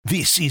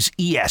This is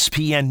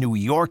ESPN New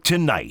York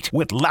Tonight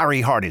with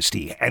Larry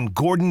Hardesty and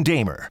Gordon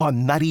Damer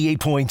on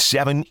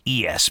 98.7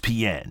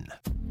 ESPN.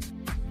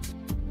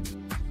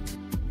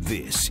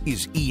 This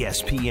is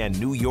ESPN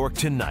New York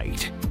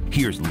Tonight.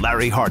 Here's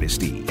Larry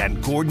Hardesty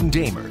and Gordon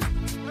Damer.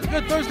 A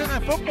good Thursday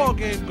night football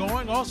game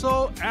going.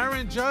 Also,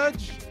 Aaron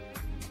Judge.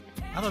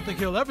 I don't think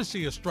he'll ever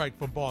see a strike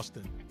from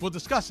Boston. We'll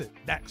discuss it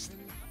next.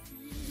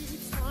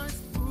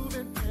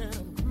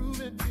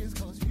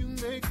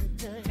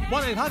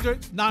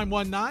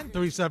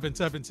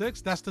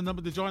 1-800-919-3776. That's the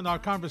number to join our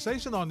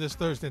conversation on this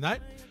Thursday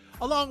night.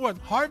 Along with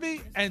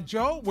Harvey and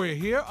Joe, we're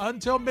here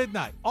until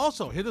midnight.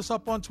 Also, hit us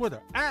up on Twitter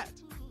at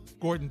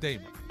Gordon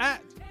Damer,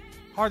 at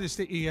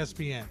Hardesty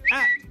ESPN,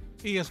 at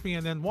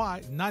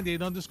ESPNNY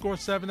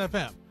 98_7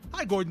 FM.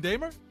 Hi, Gordon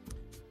Damer.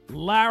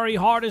 Larry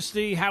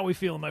Hardesty, how we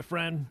feeling, my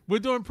friend? We're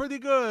doing pretty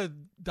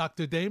good,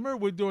 Dr. Damer.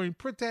 We're doing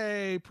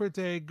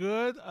pretty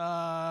good.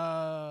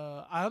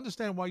 I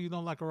understand why you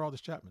don't like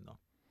Aroldis Chapman, though.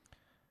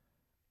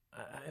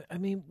 I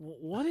mean,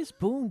 what is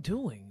Boone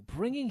doing,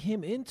 bringing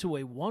him into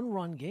a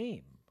one-run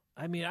game?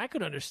 I mean, I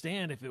could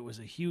understand if it was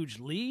a huge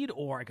lead,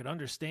 or I could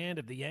understand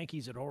if the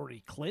Yankees had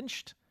already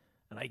clinched.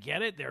 And I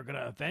get it; they're going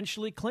to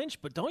eventually clinch.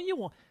 But don't you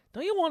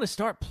want to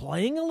start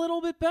playing a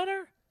little bit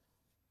better?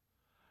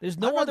 There's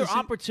no other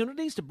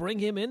opportunities to bring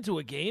him into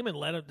a game and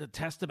let him to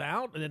test him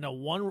out, and then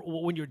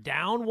when you're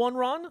down one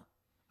run.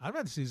 I'd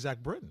rather see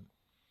Zach Britton.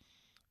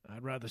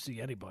 I'd rather see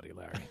anybody,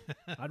 Larry.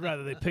 I'd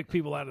rather they pick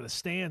people out of the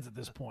stands at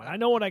this point. I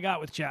know what I got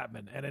with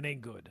Chapman, and it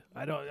ain't good.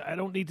 I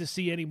don't need to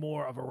see any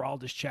more of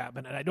Aroldis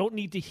Chapman, and I don't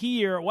need to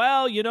hear,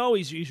 well, you know,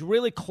 he's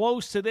really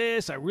close to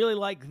this. I really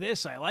like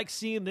this. I like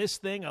seeing this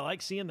thing. I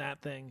like seeing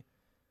that thing.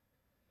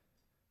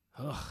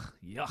 Ugh,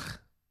 yuck.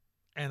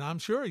 And I'm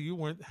sure you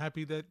weren't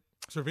happy that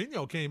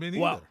Trevino came in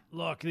either. Well,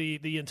 look,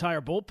 the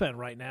entire bullpen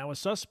right now is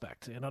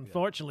suspect. And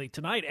unfortunately,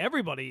 tonight,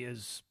 everybody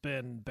has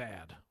been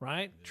bad,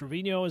 right? Yeah.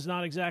 Trevino is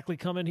not exactly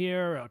coming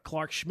here.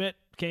 Clark Schmidt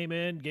came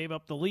in, gave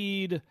up the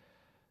lead.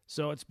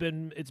 So it's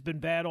been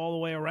bad all the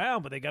way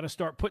around. But they got to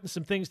start putting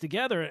some things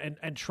together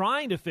and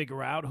trying to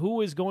figure out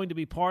who is going to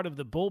be part of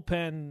the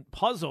bullpen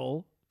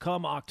puzzle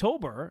come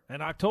October.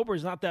 And October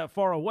is not that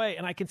far away.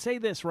 And I can say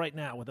this right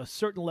now with a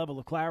certain level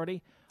of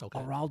clarity. Okay.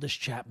 Aroldis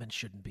Chapman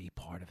shouldn't be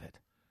part of it.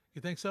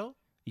 You think so?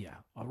 Yeah,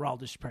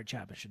 Aroldis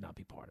Chapman should not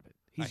be part of it.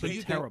 He's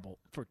been terrible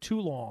for too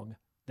long.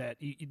 That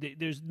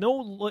there's no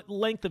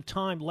length of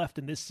time left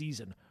in this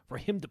season for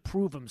him to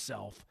prove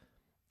himself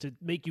to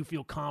make you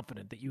feel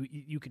confident that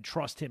you can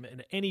trust him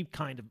in any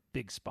kind of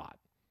big spot.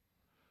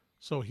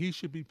 So he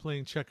should be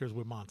playing checkers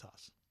with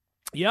Montas.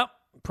 Yep,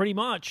 pretty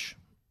much.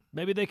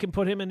 Maybe they can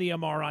put him in the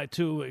MRI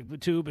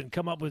tube and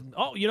come up with,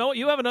 oh, you know what?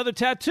 You have another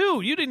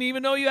tattoo. You didn't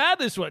even know you had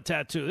this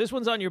tattoo. This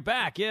one's on your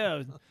back. Yeah,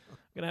 I'm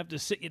going to have to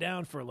sit you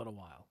down for a little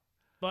while.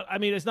 But, I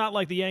mean, it's not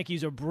like the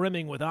Yankees are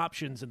brimming with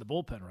options in the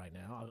bullpen right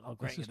now. I'll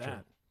grant you that.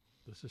 True.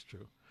 This is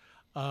true.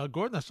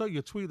 Gordon, I saw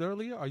your tweet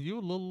earlier. Are you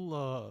a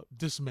little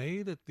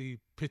dismayed at the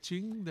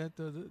pitching that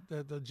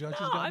the judge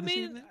has gotten this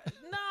evening?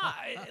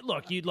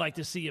 Look, you'd like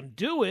to see him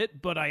do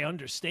it, but I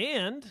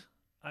understand.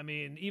 I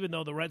mean, even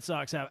though the Red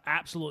Sox have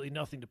absolutely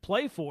nothing to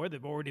play for,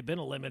 they've already been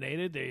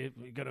eliminated. They're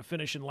going to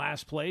finish in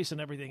last place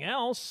and everything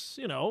else.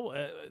 You know,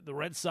 the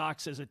Red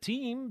Sox as a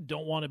team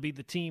don't want to be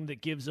the team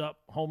that gives up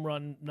home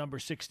run number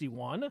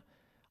 61.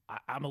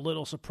 I'm a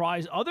little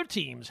surprised other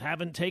teams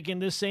haven't taken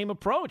this same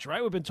approach,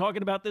 right? We've been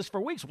talking about this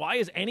for weeks. Why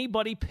is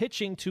anybody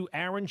pitching to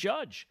Aaron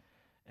Judge?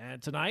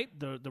 And tonight,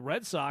 the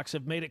Red Sox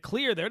have made it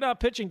clear they're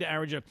not pitching to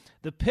Aaron Judge.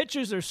 The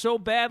pitchers are so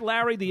bad,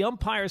 Larry, the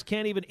umpires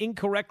can't even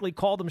incorrectly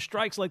call them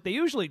strikes like they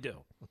usually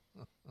do.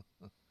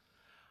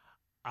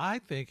 I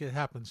think it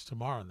happens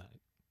tomorrow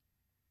night.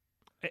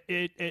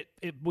 It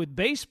with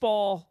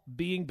baseball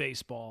being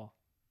baseball,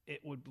 it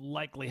would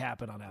likely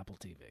happen on Apple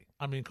TV.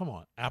 I mean, come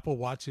on. Apple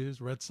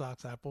watches, Red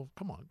Sox, Apple.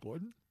 Come on,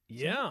 Gordon.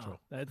 Yeah,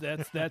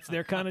 that's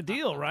their kind of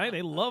deal, right?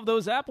 They love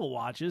those Apple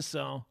watches,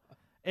 so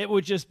it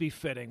would just be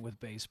fitting with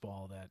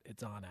baseball that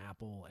it's on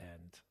Apple,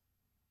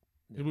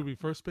 and it would be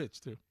first pitch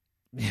too.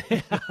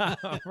 Yeah,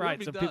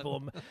 right. So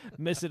people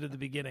miss it at the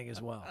beginning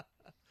as well.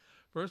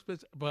 First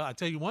pitch, but I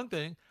tell you one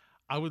thing: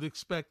 I would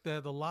expect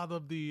that a lot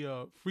of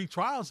the free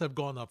trials have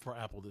gone up for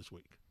Apple this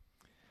week.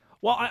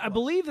 Well, I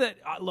believe that.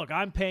 Look,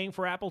 I'm paying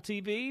for Apple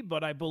TV,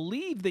 but I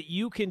believe that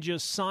you can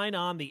just sign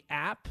on the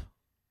app.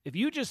 If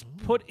you just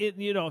put it,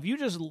 if you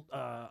just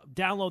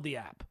download the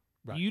app.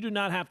 Right. You do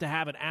not have to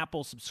have an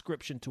Apple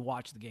subscription to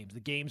watch the games. The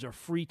games are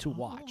free to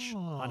watch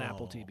on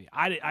Apple TV.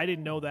 I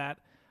didn't know that.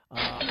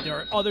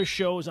 There are other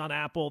shows on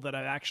Apple that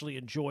I've actually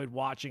enjoyed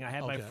watching. I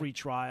had my free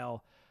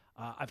trial.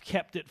 I've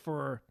kept it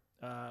for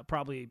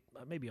probably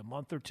maybe a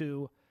month or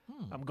two.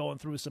 I'm going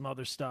through some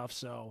other stuff.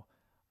 So,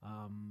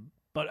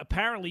 but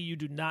apparently you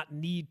do not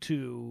need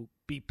to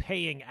be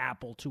paying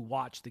Apple to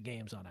watch the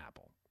games on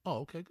Apple. Oh,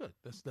 okay, good.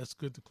 That's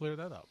good to clear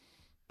that up.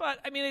 But,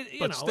 I mean,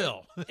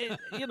 still.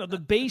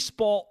 the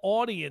baseball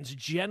audience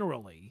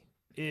generally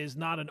is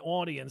not an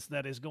audience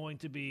that is going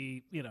to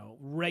be,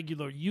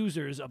 regular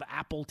users of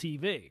Apple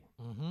TV.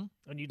 Mm-hmm.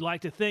 And you'd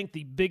like to think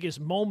the biggest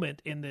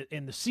moment in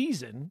the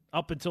season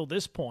up until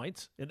this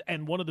point,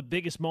 and one of the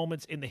biggest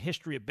moments in the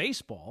history of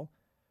baseball,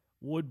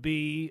 would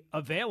be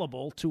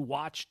available to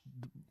watch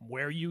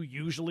where you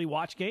usually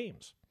watch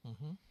games.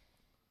 Mm-hmm.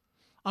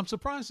 I'm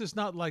surprised it's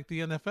not like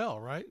the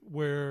NFL, right?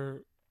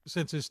 Where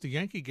since it's the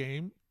Yankee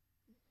game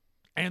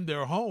and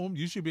they're home,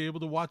 you should be able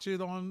to watch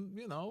it on,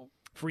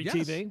 free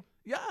TV.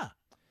 Yeah.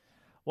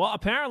 Well,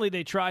 apparently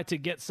they tried to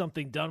get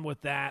something done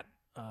with that.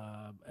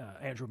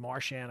 Andrew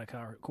Marchand,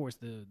 of course,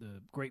 the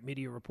great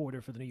media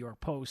reporter for the New York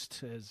Post,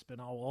 has been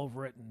all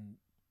over it, and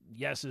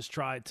yes, has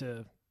tried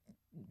to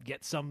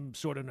get some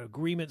sort of an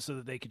agreement so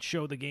that they could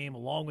show the game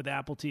along with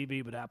Apple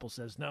TV, but Apple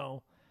says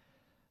no.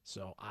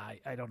 So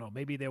I don't know.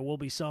 Maybe there will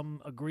be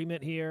some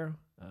agreement here.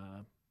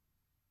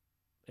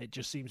 It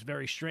just seems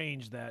very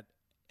strange that,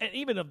 and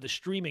even of the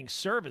streaming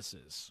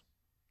services,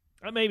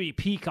 maybe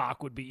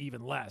Peacock would be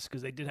even less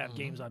because they did have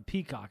games on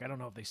Peacock. I don't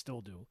know if they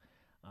still do.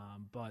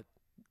 But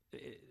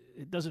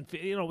it doesn't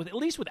feel, at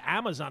least with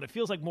Amazon, it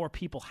feels like more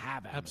people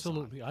have Amazon.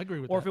 Absolutely. I agree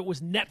with that. Or if it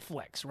was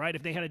Netflix, right?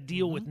 If they had a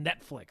deal with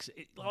Netflix,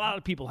 a lot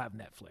of people have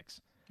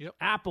Netflix. Yep.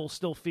 Apple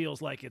still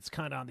feels like it's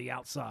kind of on the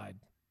outside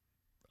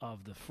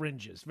of the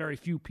fringes. Very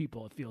few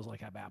people, it feels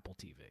like, have Apple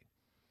TV.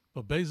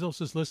 But Bezos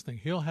is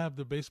listening. He'll have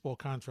the baseball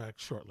contract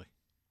shortly.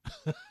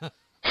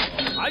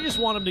 I just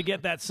want him to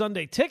get that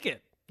Sunday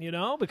ticket,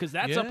 because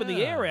that's up in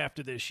the air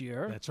after this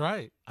year. That's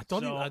right. I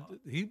thought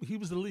he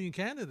was the leading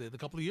candidate a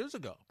couple of years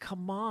ago.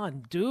 Come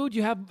on, dude.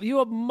 You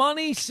have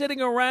money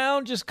sitting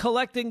around just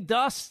collecting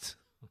dust.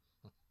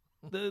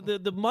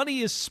 The money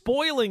is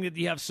spoiling that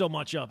you have so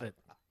much of it.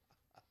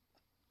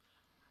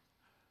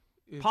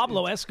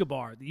 Pablo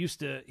Escobar he used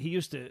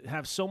to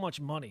have so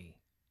much money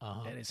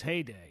in his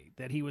heyday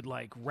that he would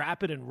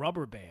wrap it in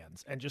rubber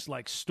bands and just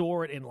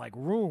store it in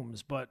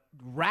rooms, but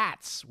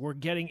rats were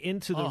getting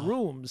into the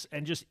rooms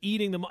and just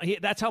eating the money.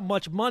 That's how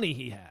much money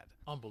he had.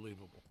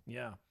 Unbelievable.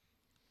 Yeah.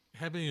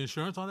 Have any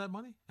insurance on that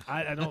money?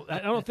 I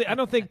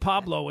don't think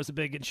Pablo was a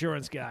big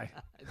insurance guy.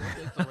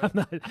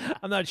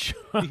 I'm not sure.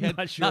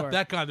 Not sure. Not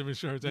that kind of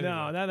insurance. Anyway.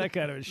 No, not that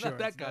kind of insurance. Not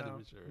that kind of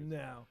insurance.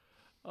 No.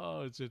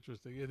 Oh, it's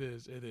interesting. It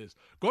is.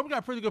 Gordon got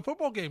a pretty good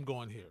football game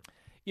going here.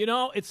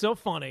 It's so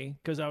funny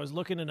because I was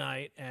looking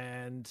tonight,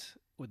 and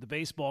with the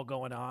baseball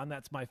going on,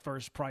 that's my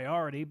first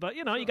priority. But,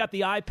 you got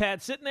the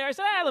iPad sitting there. I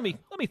said, let me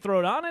throw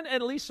it on. And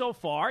at least so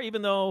far,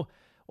 even though,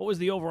 what was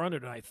the over-under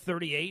tonight?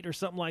 38 or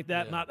something like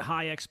that. Yeah. Not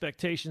high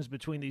expectations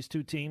between these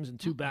two teams and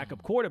two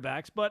backup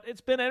quarterbacks. But it's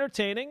been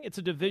entertaining. It's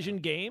a division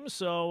game.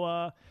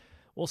 So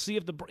we'll see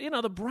if the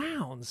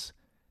Browns,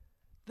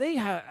 they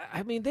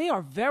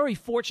are very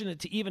fortunate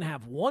to even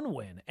have one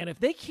win. And if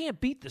they can't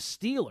beat the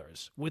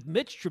Steelers with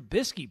Mitch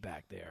Trubisky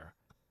back there,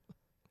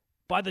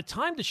 by the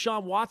time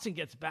Deshaun Watson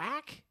gets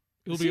back,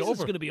 the season's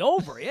going to be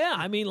over.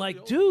 Yeah,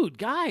 dude,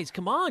 guys,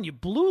 come on. You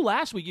blew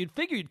last week. You'd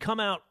figure you'd come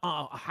out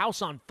a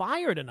house on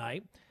fire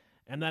tonight,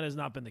 and that has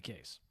not been the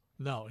case.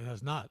 No, it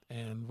has not.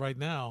 And right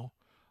now,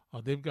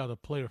 they've got a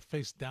player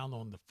face down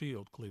on the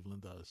field,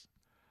 Cleveland does.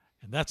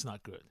 And that's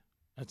not good.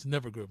 That's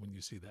never good when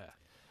you see that.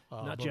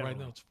 Not but right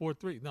now it's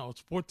 4-3. No,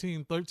 it's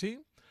 14-13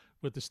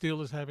 with the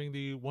Steelers having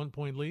the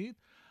 1-point lead.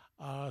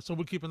 So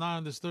we'll keep an eye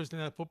on this Thursday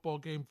night football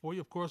game for you.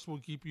 Of course, we'll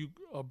keep you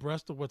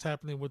abreast of what's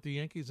happening with the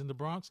Yankees in the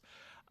Bronx.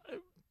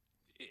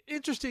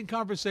 Interesting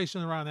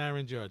conversation around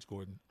Aaron Judge,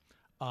 Gordon.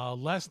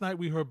 Last night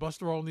we heard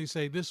Buster Olney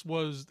say this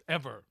was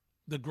ever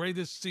the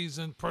greatest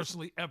season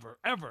personally ever.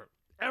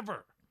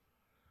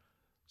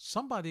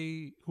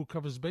 Somebody who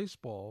covers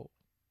baseball,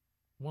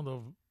 one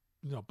of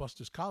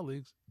Buster's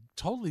colleagues,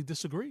 totally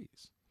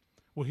disagrees.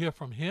 We'll hear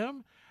from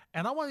him,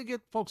 and I want to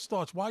get folks'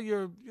 thoughts while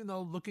you're,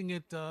 looking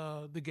at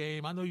the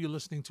game. I know you're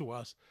listening to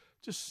us.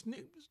 Just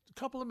a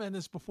couple of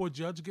minutes before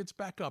Judge gets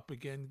back up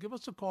again, give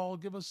us a call.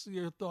 Give us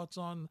your thoughts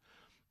on,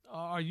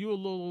 are you a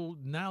little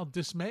now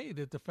dismayed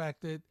at the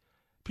fact that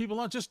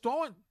people aren't just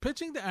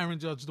pitching to Aaron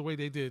Judge the way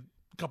they did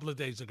a couple of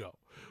days ago?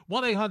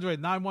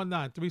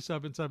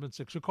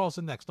 1-800-919-3776. Your call's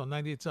in next on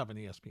 98.7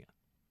 ESPN.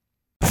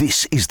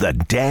 This is the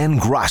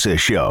Dan Grassa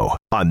Show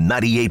on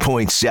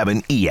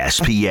 98.7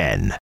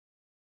 ESPN.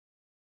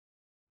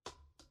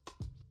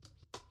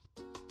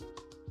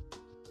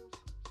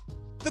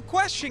 The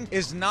question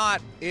is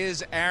not,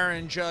 is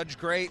Aaron Judge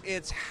great?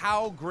 It's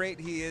how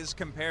great he is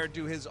compared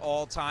to his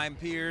all-time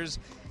peers.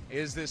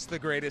 Is this the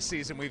greatest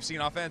season we've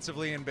seen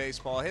offensively in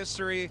baseball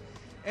history?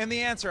 And the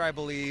answer, I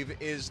believe,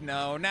 is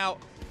no. Now,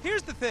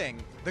 here's the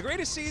thing. The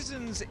greatest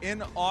seasons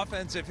in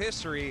offensive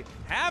history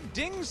have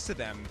dings to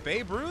them.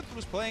 Babe Ruth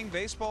was playing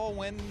baseball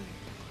when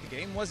the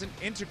game wasn't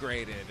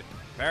integrated.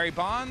 Barry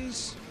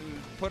Bonds, who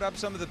put up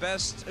some of the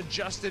best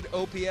adjusted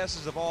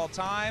OPSs of all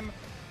time,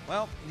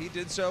 well, he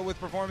did so with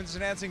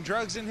performance-enhancing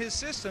drugs in his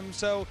system.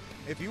 So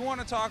if you want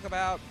to talk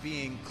about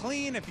being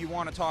clean, if you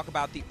want to talk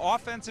about the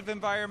offensive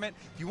environment,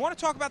 if you want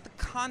to talk about the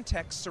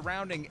context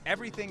surrounding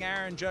everything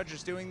Aaron Judge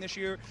is doing this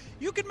year,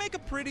 you could make a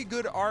pretty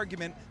good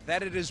argument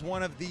that it is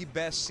one of the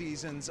best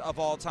seasons of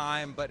all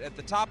time. But at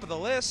the top of the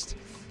list,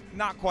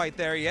 not quite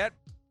there yet.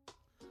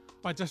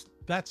 Right,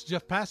 that's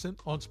Jeff Passant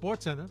on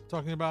SportsCenter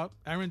talking about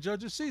Aaron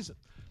Judge's season.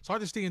 It's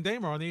Hardesty and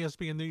Damer on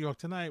ESPN New York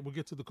tonight. We'll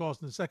get to the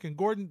calls in a second.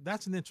 Gordon,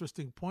 that's an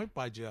interesting point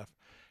by Jeff.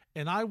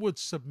 And I would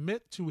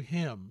submit to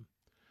him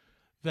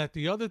that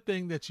the other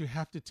thing that you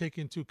have to take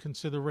into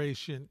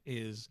consideration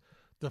is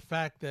the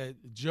fact that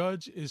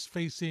Judge is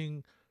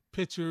facing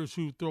pitchers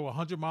who throw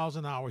 100 miles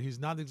an hour. He's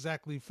not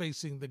exactly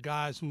facing the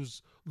guys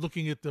who's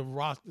looking at the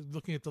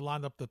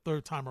lineup the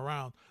third time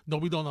around. No,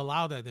 we don't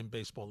allow that in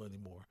baseball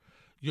anymore.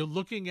 You're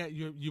looking at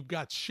you've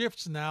got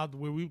shifts now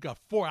where we've got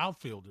 4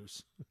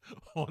 outfielders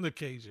on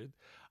occasion.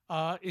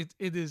 It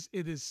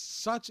is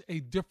such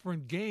a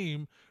different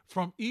game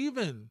from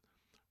even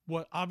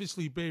what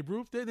obviously Babe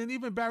Ruth did and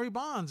even Barry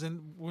Bonds.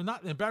 And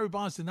Barry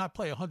Bonds did not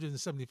play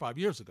 175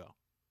 years ago.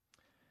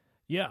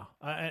 Yeah,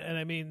 and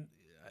I mean,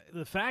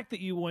 the fact that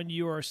when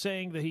you are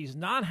saying that he's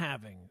not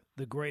having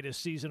the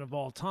greatest season of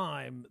all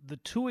time, the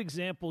 2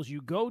 examples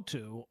you go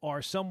to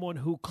are someone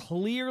who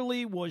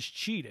clearly was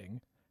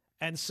cheating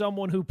and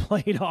someone who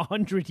played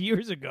 100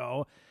 years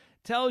ago,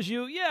 tells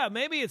you, yeah,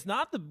 maybe it's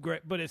not the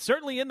great, but it's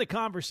certainly in the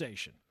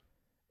conversation.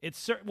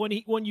 It's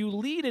when you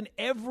lead in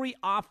every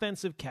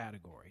offensive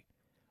category,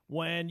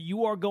 when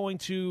you are going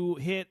to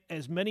hit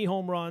as many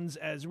home runs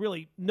as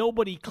really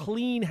nobody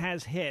clean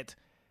has hit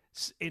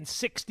in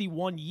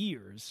 61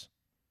 years,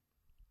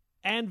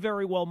 and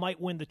very well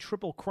might win the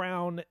Triple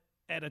Crown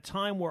at a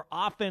time where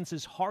offense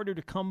is harder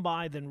to come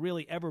by than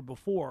really ever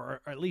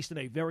before, or at least in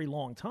a very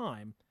long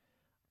time,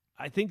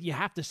 I think you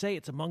have to say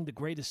it's among the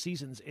greatest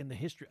seasons in the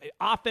history,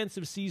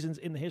 offensive seasons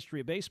in the history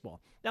of baseball.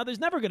 Now, there's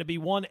never going to be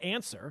one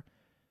answer.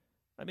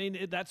 I mean,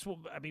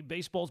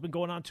 baseball's been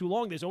going on too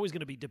long. There's always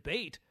going to be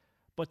debate.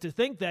 But to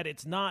think that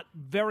it's not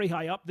very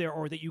high up there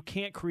or that you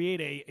can't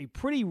create a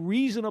pretty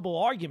reasonable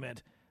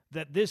argument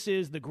that this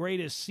is the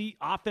greatest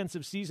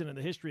offensive season in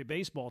the history of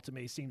baseball, to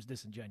me, seems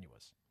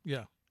disingenuous.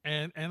 Yeah,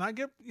 and I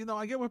get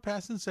what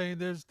Passant's saying.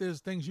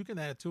 There's things you can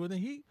add to it,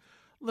 and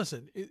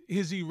listen,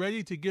 is he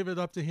ready to give it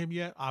up to him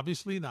yet?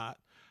 Obviously not.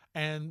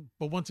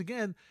 But once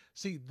again,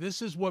 see,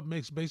 this is what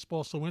makes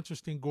baseball so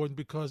interesting, Gordon,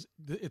 because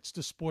it's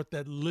the sport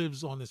that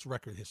lives on its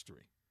record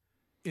history.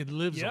 It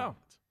lives on it.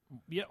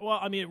 Yeah, well,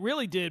 I mean, it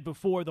really did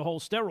before the whole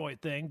steroid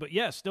thing, but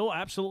yeah, still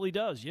absolutely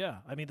does, yeah.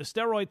 I mean, the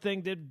steroid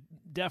thing did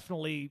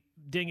definitely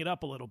ding it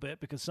up a little bit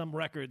because some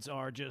records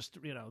are just,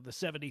 the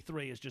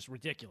 73 is just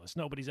ridiculous.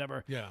 Nobody's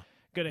ever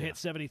going to hit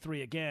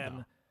 73 again.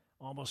 No.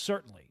 Almost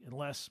certainly,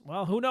 unless,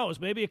 well, who knows?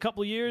 Maybe a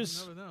couple of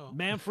years,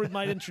 Manfred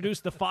might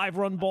introduce the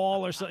 5-run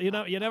ball or so. You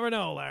never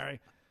know, Larry.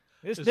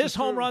 This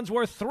home run's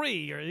worth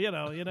 3,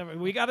 or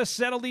we got to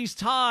settle these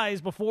ties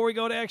before we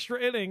go to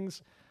extra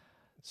innings.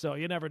 So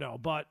you never know.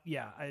 But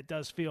yeah, it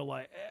does feel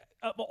like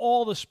of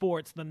all the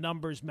sports, the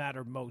numbers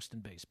matter most in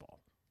baseball.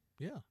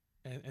 Yeah.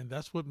 And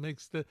that's what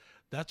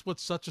that's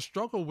what's such a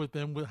struggle with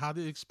them, with how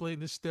to explain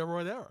this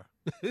steroid era.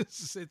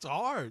 It's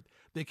hard.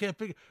 They can't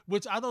figure,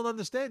 which I don't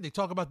understand. They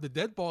talk about the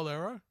dead ball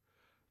era.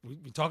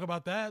 We talk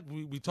about that.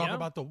 We talk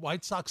about the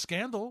White Sox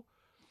scandal.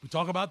 We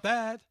talk about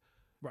that.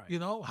 Right.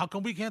 How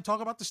come we can't talk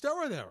about the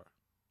steroid era?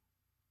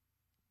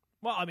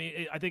 Well, I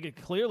mean, I think it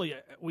clearly,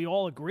 we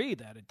all agree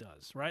that it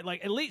does, right?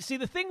 Like, at least, see,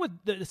 the thing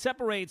that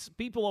separates,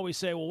 people always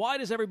say, well, why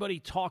does everybody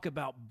talk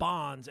about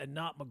Bonds and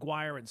not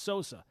McGwire and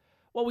Sosa?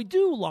 Well, we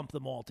do lump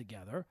them all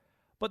together,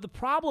 but the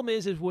problem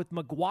is with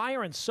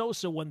McGwire and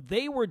Sosa, when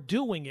they were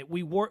doing it,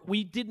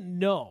 we didn't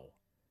know.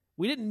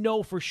 We didn't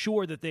know for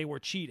sure that they were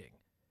cheating.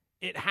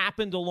 It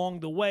happened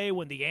along the way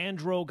when the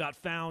Andro got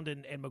found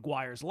in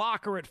McGwire's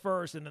locker at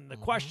first, and then the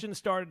questions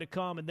started to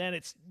come, and then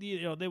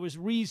there was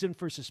reason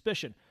for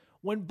suspicion.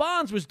 When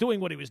Bonds was doing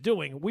what he was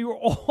doing, we were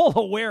all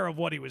aware of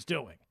what he was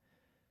doing.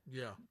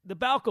 Yeah. The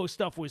Balco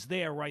stuff was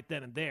there right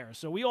then and there,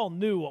 so we all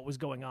knew what was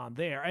going on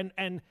there.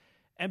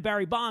 And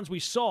Barry Bonds, we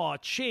saw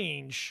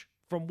change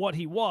from what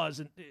he was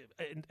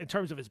in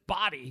terms of his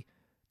body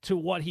to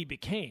what he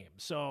became.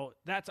 So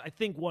that's, I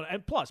think,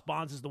 and plus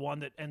Bonds is the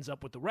one that ends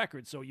up with the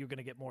record, so you're going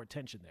to get more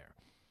attention there.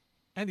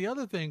 And the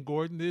other thing,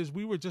 Gordon, is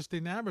we were just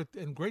enamored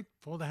and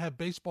grateful to have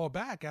baseball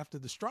back after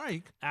the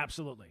strike.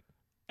 Absolutely.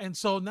 And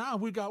so now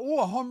we got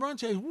a home run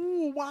chase.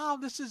 Ooh, wow!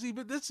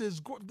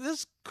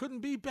 This couldn't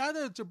be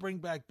better to bring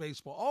back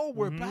baseball. Oh,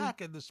 we're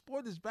back, and the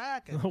sport is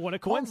back. And what a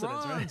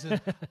coincidence, right?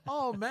 And,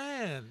 oh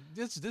man,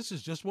 this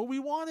is just what we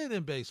wanted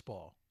in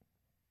baseball.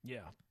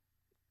 Yeah,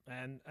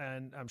 and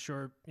I'm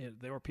sure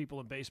there were people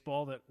in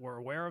baseball that were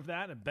aware of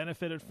that and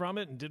benefited from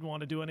it and didn't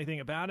want to do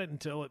anything about it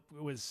until it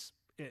was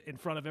in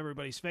front of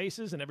everybody's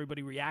faces and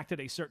everybody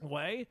reacted a certain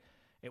way.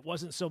 It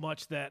wasn't so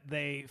much that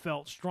they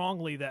felt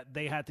strongly that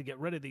they had to get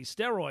rid of these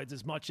steroids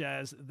as much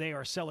as they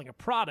are selling a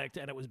product,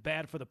 and it was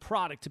bad for the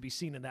product to be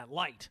seen in that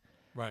light.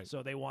 Right.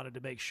 So they wanted to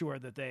make sure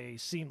that they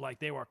seemed like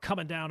they were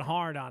coming down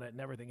hard on it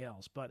and everything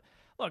else. But,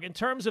 look, in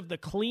terms of the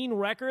clean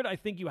record, I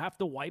think you have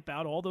to wipe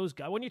out all those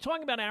guys. When you're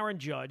talking about Aaron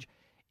Judge,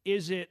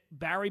 is it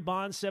Barry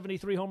Bonds,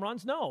 73 home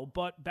runs? No,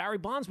 but Barry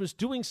Bonds was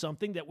doing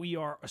something that we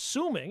are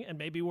assuming, and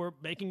maybe we're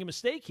making a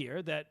mistake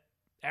here, that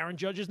Aaron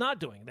Judge is not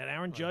doing. That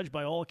Aaron Judge,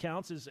 by all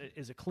accounts,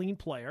 is a clean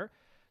player.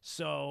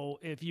 So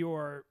if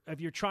you're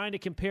trying to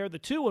compare the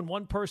two and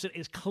one person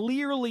is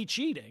clearly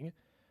cheating,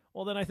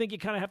 well, then I think you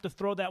kind of have to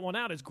throw that one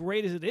out. As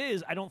great as it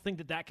is, I don't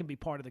think that can be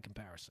part of the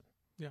comparison.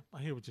 Yeah,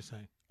 I hear what you're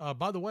saying.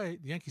 By the way,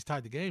 the Yankees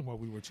tied the game while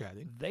we were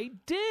chatting. They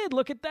did.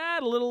 Look at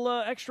that. A little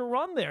extra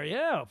run there.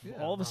 Yeah.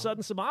 All of a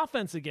sudden, some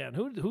offense again.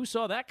 Who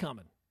saw that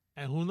coming?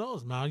 And who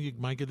knows? Now you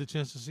might get a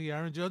chance to see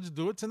Aaron Judge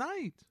do it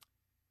tonight.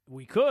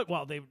 We could.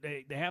 Well, they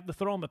have to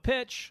throw him a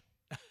pitch.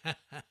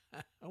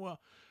 Well,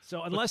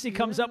 so unless he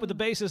comes up with the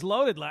bases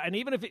loaded, and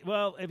even if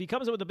he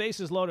comes up with the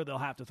bases loaded, they'll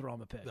have to throw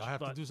him a pitch. They'll have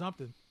to do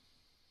something.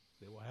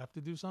 They will have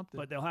to do something.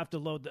 But they'll have to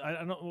load. I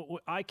don't know.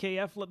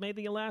 IKF made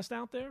the last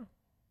out there.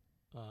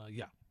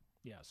 Yeah.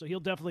 Yeah, so he'll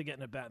definitely get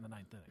in a bat in the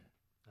ninth inning.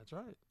 That's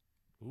right.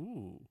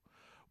 Ooh.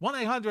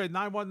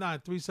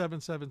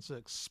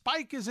 1-800-919-3776.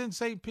 Spike is in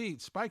St.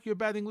 Pete. Spike, you're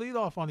batting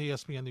leadoff on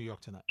ESPN New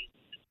York tonight.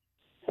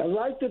 I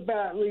like the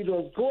bat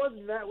leadoff.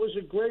 Gordon, that was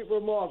a great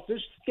remark. This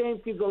game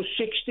could go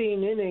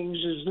 16 innings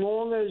as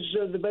long as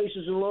the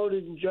bases are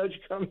loaded and Judge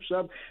comes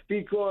up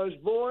because,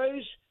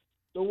 boys,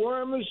 the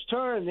worm has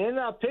turned. They're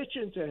not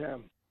pitching to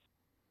him.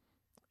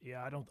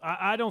 Yeah,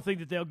 I don't think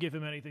that they'll give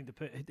him anything to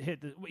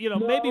hit.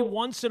 Maybe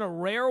once in a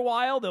rare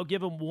while they'll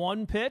give him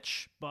one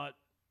pitch, but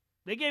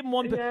they gave him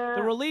one pitch.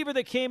 The reliever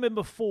that came in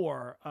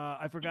before,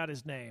 I forgot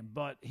his name,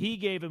 but he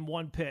gave him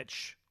one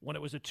pitch when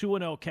it was a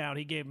 2-0 count.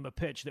 He gave him a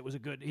pitch that was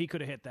he could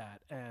have hit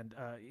that, and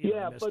he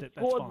missed it.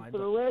 That's Gordon, fine. For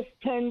the last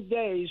 10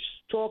 days,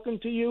 talking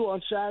to you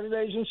on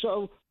Saturdays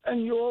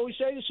and you always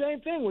say the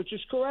same thing, which is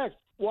correct.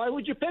 Why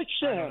would you pitch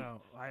to him? I don't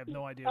know. I have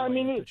no idea why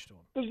you pitched to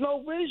him. There's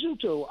no reason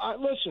to.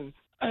 Listen.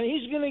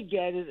 He's going to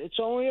get it. It's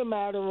only a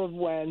matter of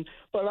when.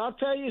 But I'll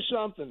tell you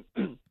something.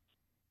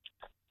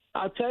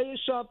 I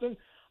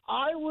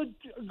would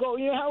go.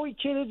 You know how we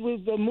kidded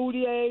with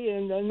Moutier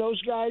and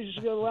those guys,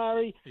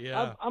 Larry?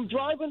 Yeah. I'm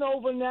driving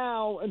over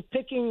now and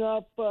picking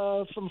up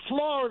from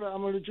Florida.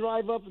 I'm going to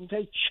drive up and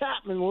take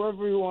Chapman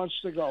wherever he wants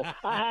to go.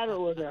 I had it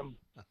with him.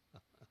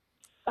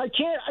 I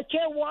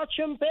can't watch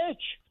him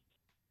pitch.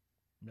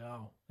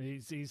 No,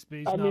 he's not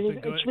been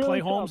good. Really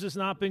Clay Holmes has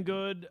not been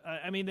good.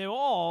 I mean, they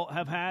all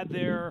have had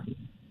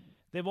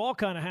they've all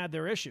kind of had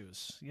their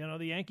issues. You know,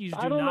 the Yankees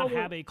do not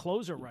have a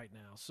closer right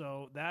now,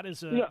 so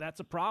that's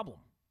a problem.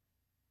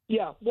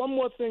 Yeah, one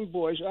more thing,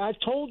 boys. I've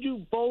told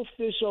you both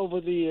this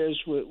over the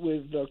years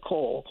with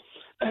Cole,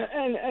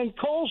 and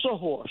Cole's a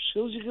horse.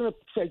 Who's he going to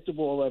take the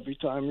ball every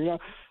time? You know.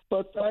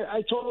 But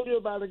I told you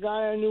about a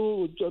guy I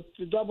knew, the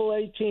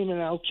Double-A team in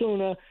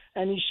Altoona,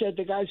 and he said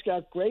the guy's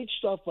got great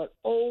stuff, but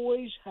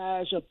always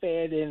has a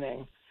bad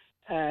inning.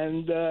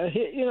 And,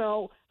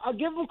 I'll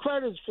give him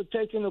credit for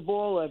taking the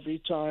ball every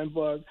time,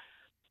 but,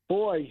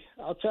 boy,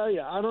 I'll tell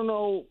you, I don't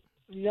know,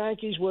 the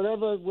Yankees, where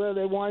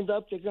they wind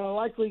up, they're going to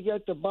likely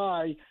get the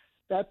bye.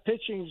 That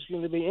pitching is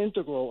going to be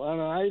integral, and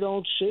I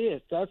don't see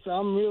it.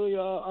 I'm really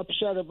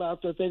upset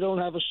about that they don't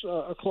have a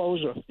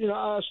closer,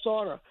 a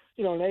starter.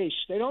 An ace.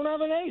 They don't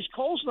have an ace.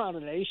 Cole's not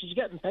an ace. He's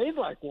getting paid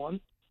like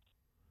one.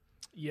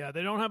 Yeah,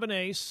 they don't have an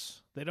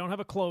ace. They don't have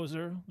a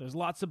closer. There's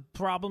lots of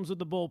problems with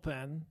the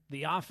bullpen.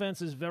 The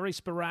offense is very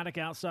sporadic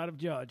outside of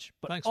Judge.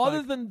 But Thanks, other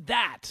Mike. than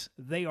that,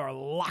 they are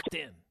locked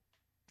in.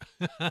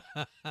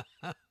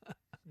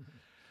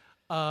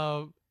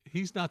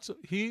 He's not so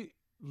he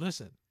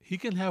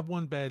can have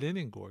one bad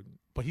inning, Gordon,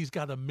 but he's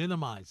got to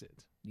minimize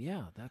it.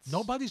 Yeah,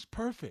 nobody's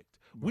perfect.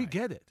 Right. We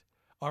get it.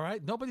 All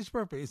right? Nobody's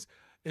perfect.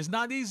 It's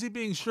not easy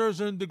being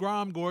Scherzer and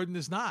DeGrom, Gordon.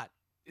 It's not,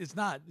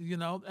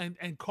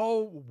 and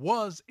Cole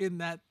was in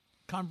that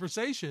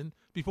conversation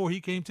before he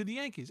came to the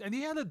Yankees. And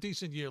he had a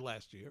decent year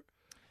last year.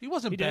 He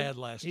wasn't bad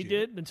last year. He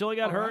did until he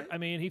got All hurt. right. I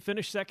mean, he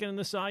finished second in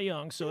the Cy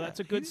Young, so that's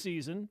a good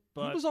season.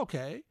 But he was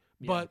okay.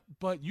 Yeah.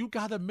 But you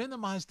got to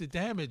minimize the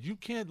damage. You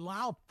can't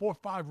allow 4 or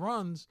 5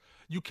 runs.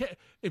 You can't.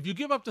 If you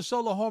give up the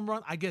solo home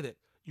run, I get it.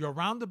 You're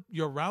around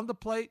the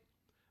plate.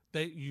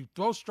 You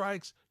throw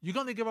strikes. You're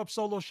going to give up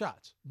solo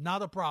shots.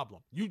 Not a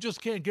problem. You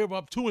just can't give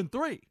up 2 and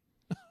 3,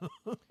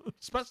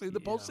 especially in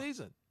the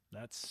postseason.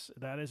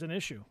 That is an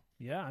issue.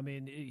 Yeah, I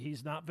mean,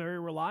 he's not very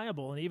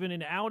reliable, and even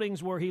in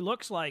outings where he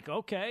looks like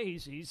okay,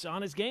 he's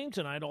on his game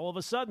tonight, all of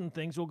a sudden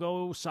things will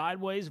go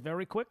sideways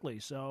very quickly.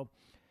 So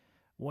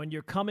when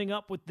you're coming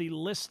up with the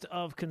list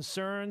of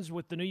concerns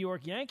with the New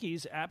York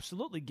Yankees,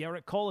 absolutely,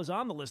 Garrett Cole is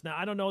on the list. Now,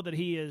 I don't know that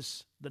he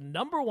is the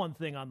number one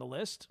thing on the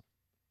list.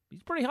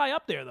 He's pretty high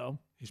up there, though.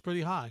 He's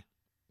pretty high.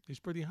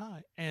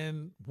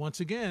 And once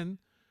again,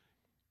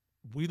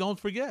 we don't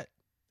forget.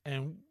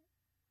 And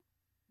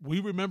we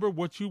remember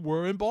what you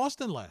were in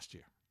Boston last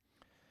year.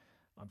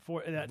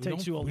 That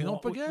takes you a long time. We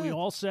don't forget. We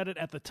all said it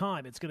at the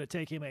time. It's going to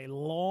take him a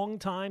long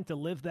time to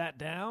live that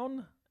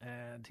down,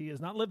 and he has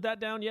not lived that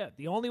down yet.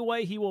 The only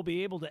way he will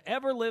be able to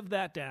ever live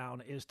that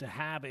down is to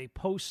have a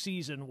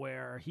postseason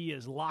where he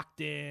is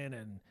locked in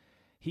and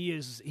he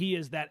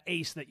is that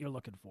ace that you're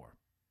looking for.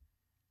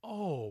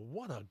 Oh,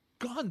 what a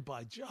gun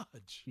by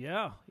Judge.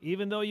 Yeah,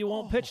 even though you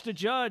won't pitch to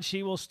Judge,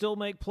 he will still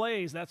make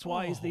plays. That's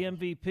why he's the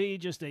MVP.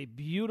 Just a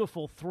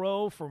beautiful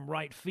throw from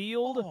right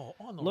field.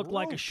 Looked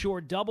like a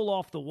short double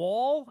off the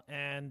wall,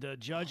 and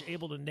Judge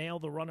able to nail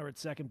the runner at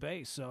second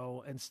base.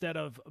 So instead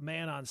of a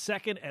man on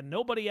second and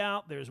nobody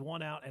out, there's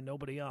one out and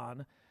nobody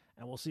on.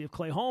 And we'll see if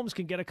Clay Holmes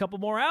can get a couple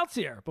more outs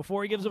here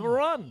before he gives him a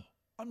run.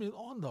 I mean,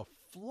 on the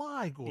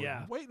fly,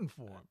 Gordon, waiting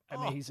for him. I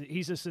mean,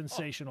 he's a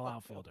sensational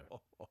outfielder.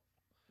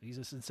 He's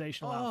a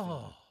sensational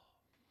outfielder.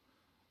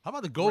 How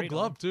about the Gold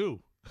Glove, too?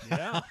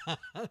 Yeah.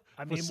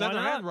 I mean, center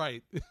and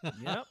right.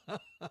 Yep.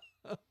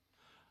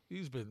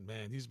 He's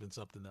been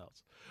something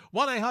else.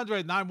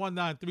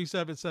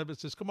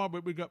 1-800-919-3776. Come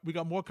on, we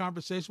got more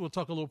conversation. We'll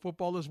talk a little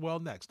football as well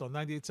next on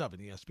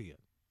 98.7 ESPN.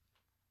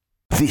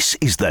 This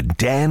is the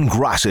Dan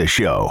Graca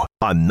Show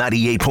on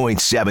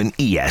 98.7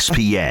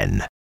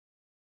 ESPN.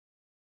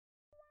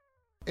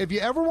 If you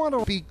ever want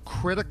to be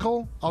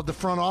critical of the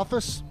front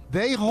office,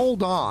 they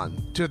hold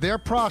on to their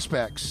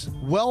prospects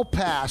well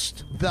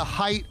past the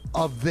height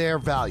of their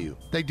value.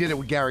 They did it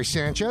with Gary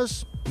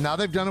Sanchez. Now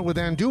they've done it with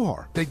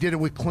Andujar. They did it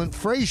with Clint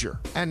Frazier.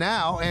 And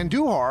now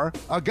Andujar,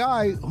 a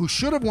guy who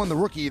should have won the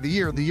Rookie of the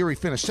year he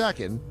finished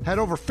second, had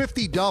over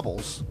 50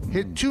 doubles,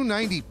 hit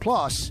 290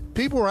 plus.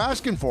 People were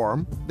asking for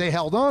him. They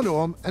held on to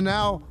him, and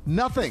now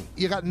nothing.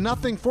 You got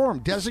nothing for him.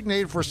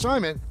 Designated for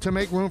assignment to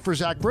make room for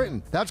Zach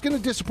Britton. That's going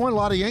to disappoint a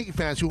lot of Yankee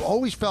fans who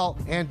always felt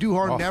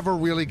Andujar never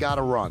really got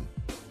a run.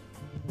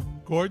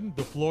 Gordon,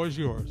 the floor is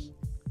yours.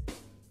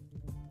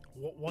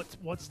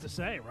 What's to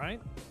say, right?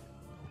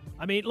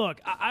 I mean, look,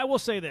 I will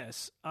say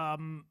this.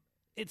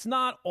 It's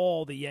not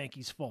all the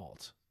Yankees'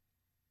 fault.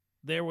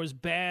 There was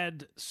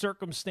bad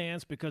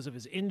circumstance because of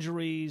his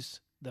injuries.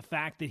 The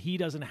fact that he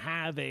doesn't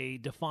have a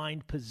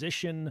defined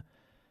position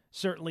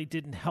certainly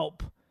didn't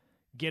help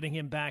getting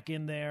him back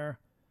in there.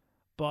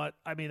 But,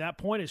 I mean, that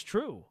point is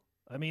true.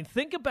 I mean,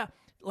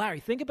 Larry,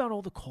 think about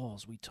all the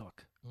calls we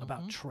took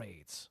about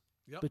trades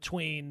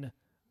between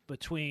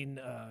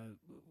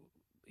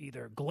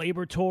either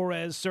Gleyber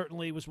Torres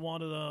certainly was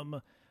one of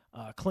them,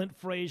 Clint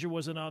Frazier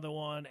was another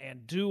one,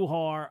 and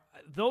Andujar.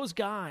 Those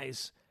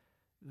guys,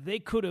 they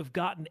could have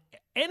gotten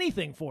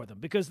anything for them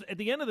because at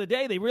the end of the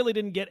day, they really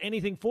didn't get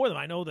anything for them.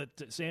 I know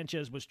that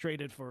Sanchez was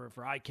traded for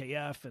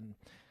IKF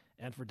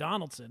and for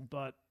Donaldson,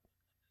 but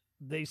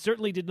they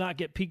certainly did not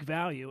get peak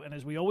value. And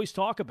as we always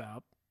talk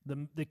about,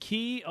 the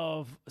key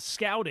of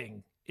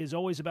scouting is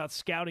always about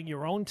scouting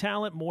your own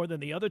talent more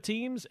than the other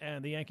teams,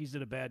 and the Yankees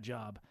did a bad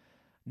job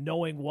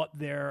knowing what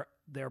their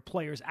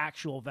players'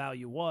 actual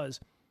value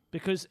was,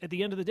 because at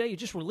the end of the day, you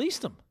just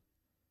released them.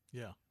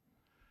 Yeah.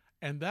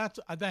 And that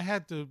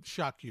had to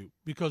shock you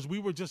because we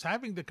were just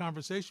having the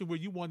conversation where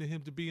you wanted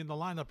him to be in the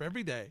lineup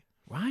every day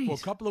for a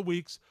couple of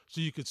weeks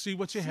so you could see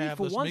what you have.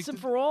 For once and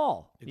for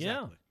all.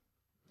 Exactly.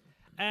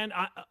 Yeah. And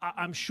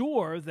I'm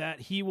sure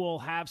that he will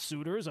have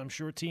suitors. I'm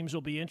sure teams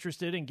will be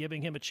interested in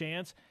giving him a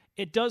chance.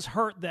 It does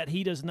hurt that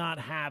he does not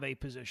have a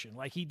position.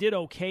 Like, he did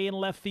okay in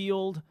left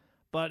field,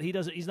 but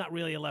he's not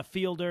really a left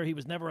fielder. He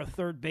was never a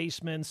third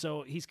baseman,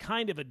 so he's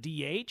kind of a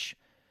DH.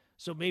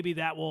 So maybe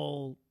that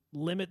will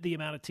limit the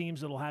amount of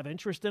teams that will have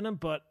interest in him,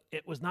 but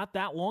it was not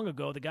that long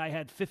ago the guy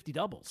had 50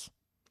 doubles.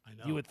 I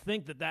know. You would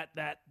think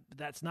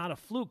that's not a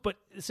fluke. But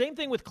the same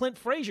thing with Clint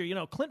Frazier. You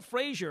know, Clint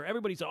Frazier,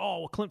 everybody said, oh,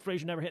 well, Clint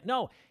Frazier never hit.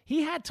 No,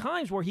 he had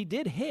times where he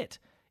did hit.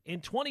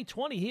 In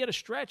 2020, he had a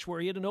stretch where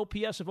he had an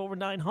OPS of over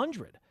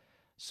 900.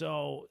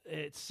 So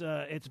it's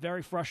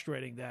very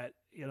frustrating that,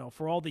 you know,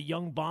 for all the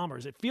young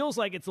bombers, it feels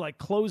like it's like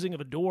closing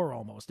of a door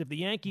almost. If the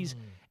Yankees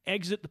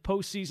exit the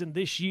postseason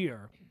this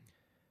year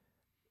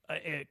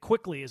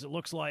quickly, as it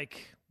looks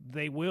like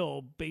they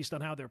will based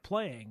on how they're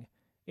playing,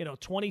 you know,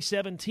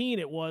 2017,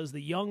 it was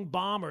the young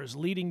bombers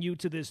leading you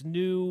to this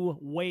new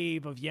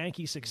wave of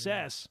Yankee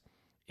success.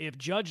 If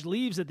Judge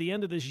leaves at the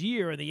end of this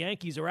year and the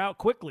Yankees are out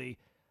quickly,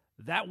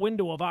 that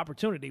window of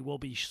opportunity will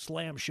be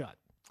slammed shut.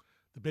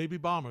 The baby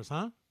bombers,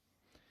 huh?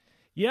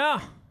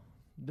 Yeah.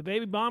 The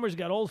baby bombers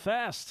got old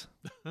fast.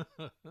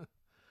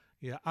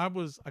 Yeah, I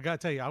got to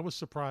tell you, I was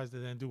surprised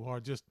that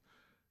Andujar just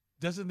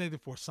designated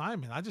for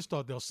assignment. I just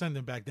thought they'll send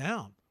him back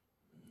down.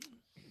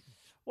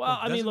 Well,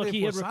 I mean, look,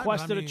 he had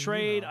requested a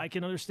trade. You know. I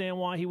can understand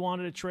why he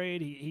wanted a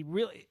trade.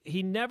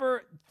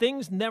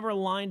 Things never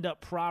lined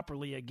up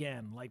properly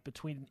again, like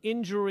between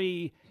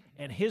injury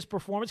and his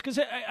performance. Because,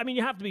 I mean,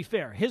 you have to be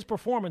fair. His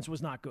performance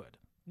was not good.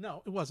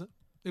 No, it wasn't.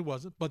 It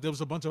wasn't. But there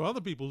was a bunch of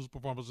other people whose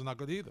performance was not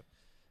good either.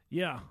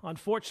 Yeah,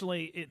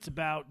 unfortunately, it's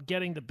about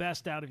getting the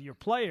best out of your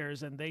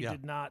players, and they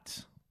did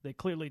not. They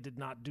clearly did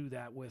not do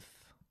that with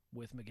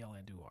Miguel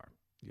Andujar.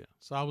 Yeah,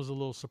 so I was a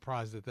little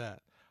surprised at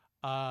that.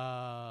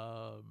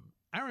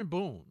 Aaron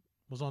Boone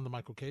was on the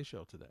Michael Kay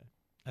show today,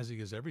 as he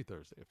is every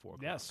Thursday at 4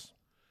 o'clock. Yes.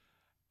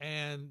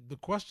 And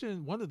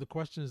one of the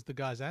questions the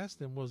guys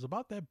asked him was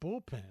about that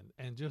bullpen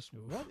and just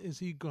what is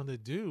he going to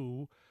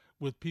do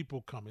with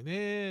people coming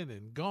in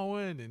and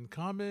going and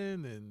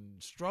coming and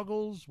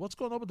struggles? What's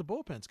going on with the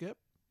bullpen, Skip?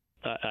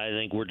 I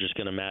think we're just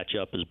going to match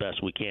up as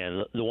best we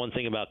can. The one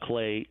thing about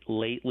Clay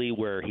lately,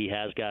 where he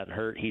has gotten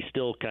hurt, he's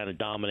still kind of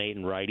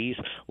dominating righties.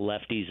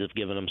 Lefties have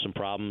given him some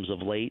problems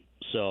of late.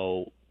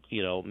 So,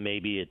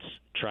 maybe it's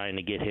trying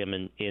to get him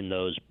in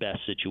those best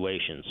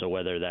situations. So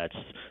whether that's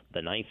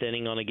the ninth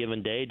inning on a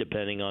given day,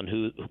 depending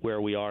on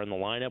where we are in the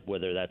lineup,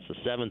 whether that's the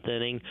seventh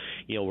inning,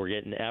 we're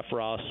getting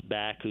Efros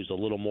back, who's a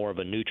little more of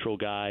a neutral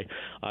guy,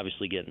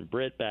 obviously getting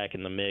Britt back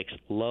in the mix,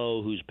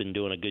 Lowe, who's been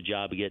doing a good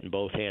job of getting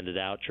both handed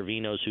out,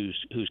 Trevino's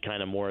who's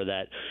kind of more of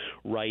that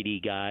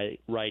righty guy,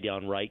 right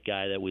on right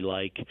guy that we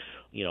like.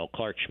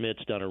 Clark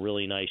Schmidt's done a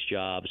really nice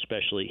job,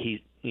 especially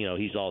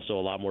he's also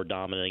a lot more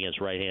dominant against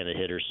right-handed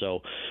hitters. So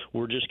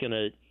we're just going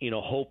to,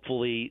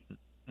 hopefully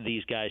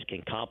these guys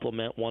can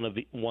complement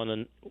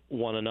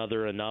one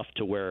another enough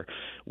to where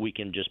we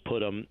can just put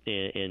them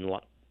in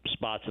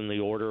spots in the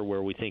order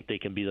where we think they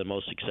can be the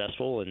most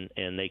successful,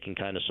 and they can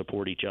kind of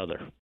support each other.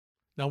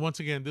 Now, once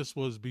again, this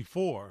was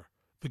before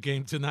the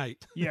game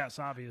tonight. Yes,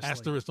 obviously.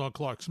 Asterisk on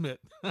Clark Schmidt.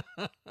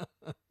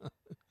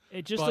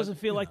 It just doesn't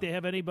feel like they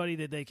have anybody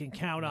that they can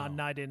count on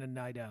night in and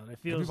night out. It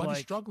feels everybody's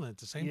like struggling at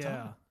the same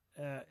time.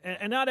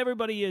 And not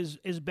everybody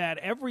is bad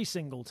every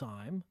single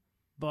time,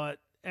 but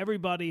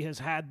everybody has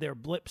had their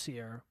blips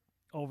here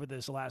over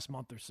this last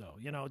month or so.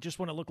 Just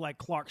when it looked like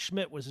Clark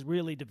Schmidt was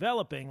really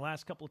developing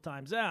last couple of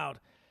times out,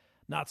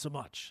 not so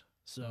much.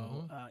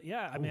 So,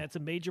 I mean, it's a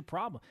major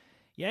problem.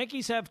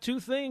 Yankees have two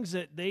things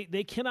that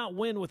they cannot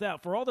win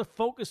without. For all the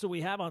focus that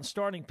we have on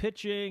starting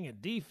pitching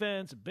and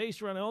defense and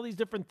base running, all these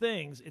different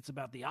things, it's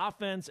about the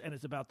offense and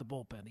it's about the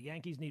bullpen. The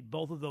Yankees need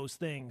both of those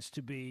things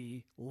to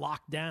be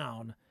locked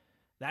down.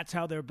 That's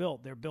how they're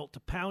built. They're built to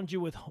pound you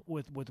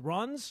with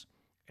runs,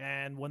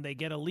 and when they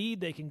get a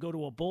lead, they can go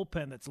to a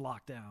bullpen that's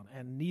locked down.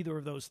 And neither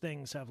of those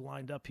things have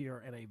lined up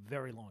here in a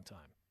very long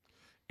time.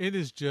 It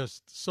is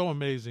just so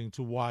amazing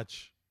to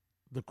watch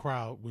the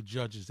crowd with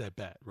Judge's at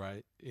bat,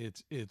 right?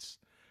 It's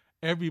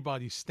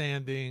everybody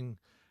standing.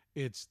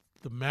 It's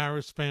the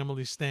Maris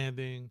family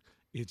standing.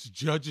 It's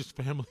Judge's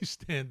family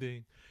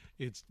standing.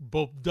 It's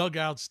both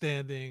dugouts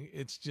standing.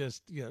 It's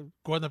just,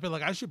 Gordon, I feel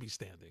like I should be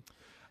standing.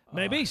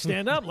 Maybe.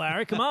 Stand up,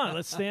 Larry. Come on.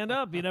 Let's stand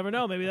up. You never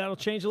know. Maybe that'll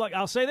change the luck.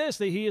 I'll say this,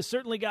 that he has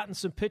certainly gotten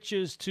some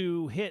pitches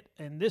to hit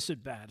in this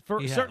at-bat.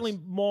 Certainly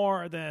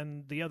more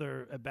than the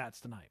other at-bats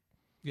tonight.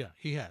 Yeah,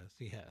 he has.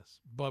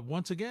 But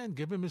once again,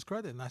 give him his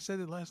credit. And I said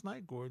it last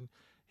night, Gordon.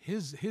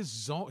 His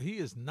zone, he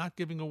is not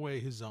giving away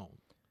his zone.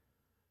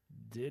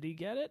 Did he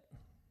get it?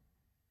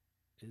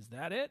 Is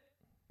that it?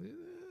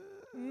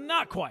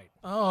 Not quite.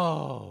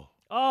 Oh,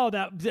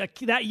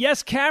 that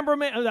yes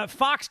cameraman, that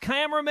Fox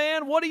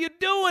cameraman. What are you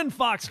doing,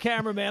 Fox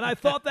cameraman? I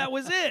thought that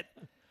was it.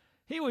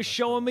 He was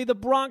showing me the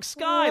Bronx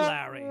sky,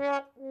 Larry.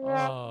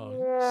 Oh,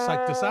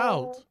 psyched us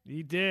out.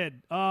 He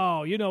did.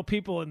 Oh,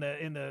 people in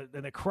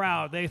the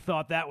crowd, they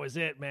thought that was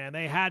it, man.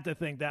 They had to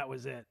think that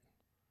was it.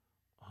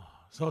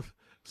 So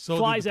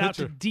flies out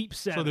to deep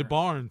center. So did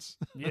Barnes.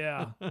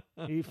 Yeah,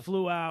 he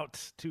flew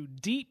out to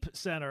deep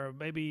center,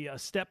 maybe a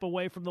step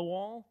away from the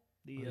wall.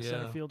 The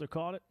center fielder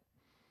caught it.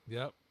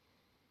 Yep.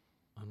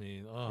 I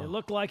mean, it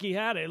looked like he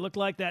had it. It looked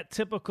like that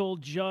typical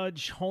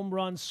Judge home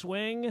run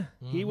swing.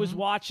 Mm-hmm. He was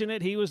watching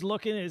it. He was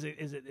looking. Is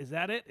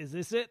that it? Is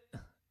this it?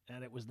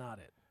 And it was not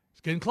it.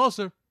 It's getting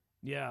closer.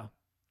 Yeah.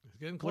 It's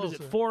getting closer. What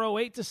is it,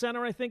 408 to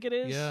center, I think it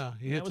is? Yeah.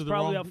 He hit was to the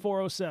probably wrong... up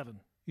 407.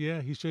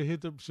 Yeah, he should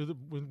have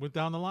went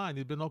down the line.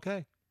 He'd been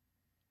okay.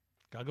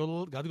 Got to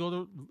go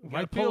to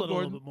right field, pull it Gordon. A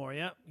little bit more,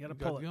 yeah. You got to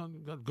pull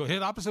it. Go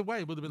hit opposite way.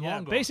 It would have been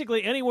long gone.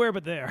 Basically anywhere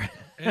but there.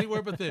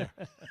 Anywhere but there.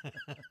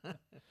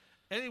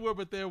 Anywhere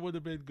but there would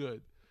have been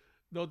good.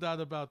 No doubt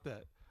about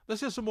that.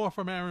 Let's hear some more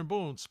from Aaron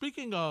Boone.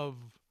 Speaking of,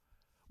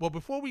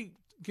 before we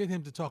get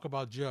him to talk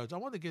about Judge, I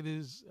want to get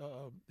his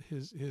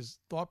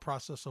thought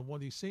process on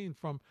what he's seen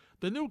from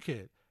the new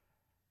kid,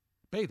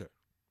 Bader.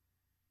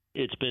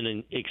 It's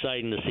been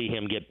exciting to see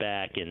him get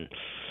back and,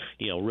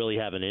 really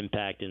have an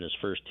impact in his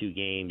first two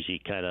games. He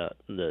kind of,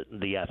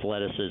 the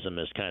athleticism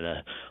has kind of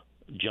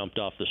jumped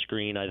off the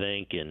screen, I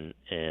think, and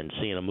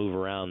seeing him move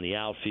around the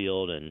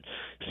outfield and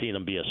seeing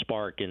him be a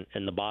spark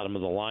in the bottom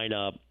of the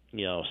lineup,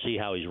 see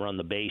how he's run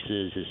the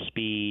bases, his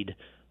speed.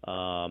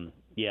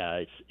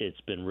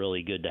 It's been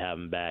really good to have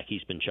him back.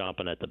 He's been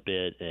chomping at the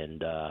bit,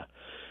 and,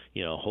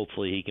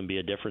 hopefully he can be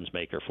a difference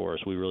maker for us.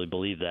 We really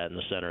believe that in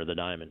the center of the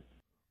diamond.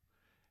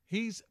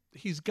 He's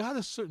got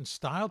a certain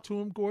style to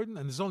him, Gordon,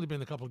 and there's only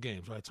been a couple of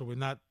games, right? So we're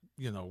not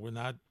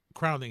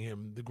crowning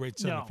him the great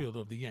center fielder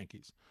of the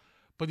Yankees.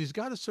 But he's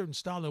got a certain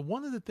style. And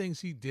one of the things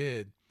he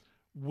did,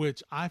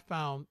 which I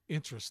found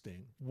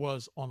interesting,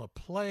 was on a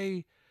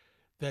play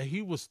that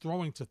he was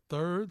throwing to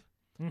third,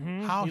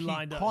 how he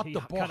caught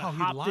the ball, how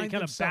he lined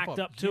himself backed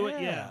up to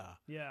it.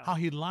 Yeah. How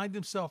he lined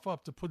himself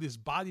up to put his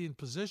body in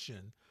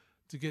position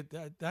to get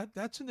that.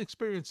 That's an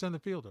experienced center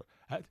fielder.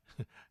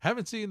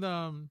 Haven't seen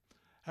the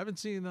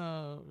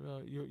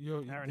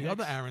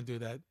other Aaron do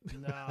that.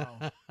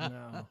 No.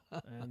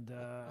 And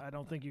I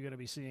don't think you're going to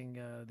be seeing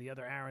the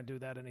other Aaron do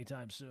that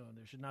anytime soon.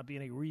 There should not be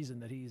any reason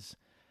that he's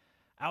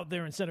out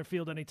there in center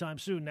field anytime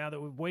soon. Now that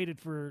we've waited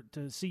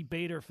to see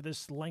Bader for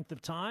this length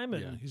of time,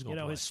 and he's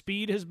gonna play. His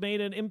speed has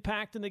made an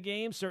impact in the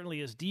game. Certainly,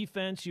 his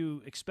defense,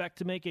 you expect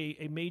to make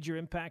a major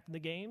impact in the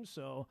game.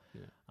 So,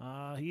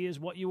 he is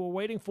what you were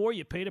waiting for.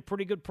 You paid a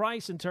pretty good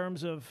price in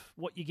terms of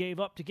what you gave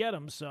up to get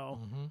him. So,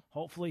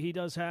 hopefully, he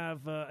does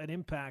have an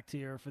impact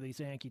here for this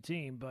Yankee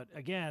team. But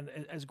again,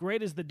 as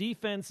great as the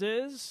defense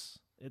is,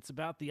 it's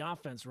about the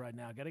offense right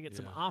now. Got to get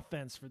some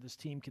offense for this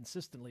team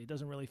consistently. It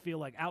doesn't really feel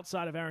like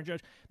outside of Aaron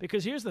Judge.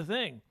 Because here's the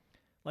thing.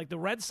 Like the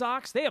Red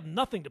Sox, they have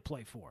nothing to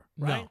play for,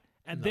 right?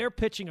 They're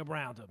pitching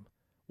around him.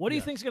 What do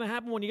you think is going to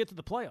happen when you get to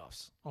the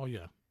playoffs? Oh,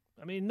 yeah.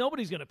 I mean,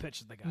 nobody's going to pitch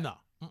to the guy. No.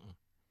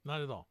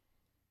 Not at all.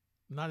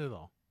 Not at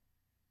all.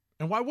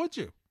 And why would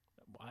you?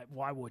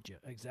 Why would you?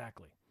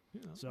 Exactly.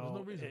 So,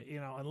 no reason.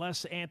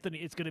 Unless Anthony,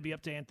 it's going to be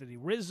up to Anthony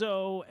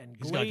Rizzo and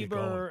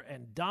Glaber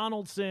and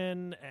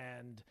Donaldson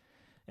and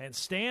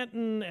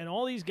Stanton and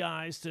all these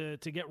guys to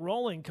get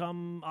rolling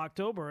come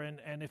October.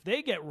 And if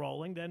they get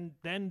rolling,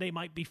 then they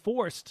might be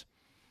forced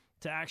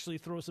to actually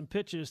throw some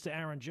pitches to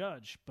Aaron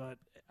Judge. But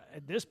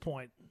at this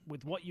point,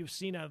 with what you've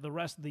seen out of the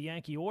rest of the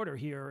Yankee order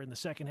here in the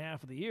second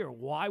half of the year,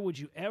 why would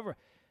you ever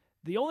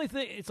 – the only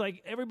thing – it's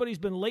like everybody's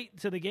been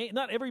late to the game.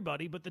 Not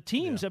everybody, but the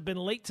teams have been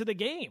late to the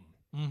game.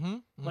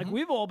 Like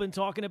we've all been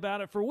talking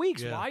about it for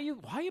weeks. Yeah. Why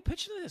are you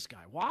pitching to this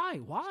guy? Why?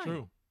 It's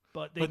true.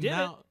 But they did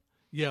it.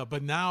 Yeah,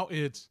 but now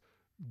it's –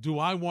 do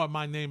I want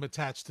my name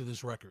attached to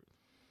this record?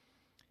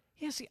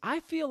 Yeah, see,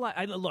 I feel like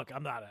look,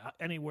 I'm not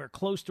anywhere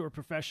close to a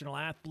professional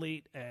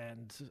athlete,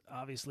 and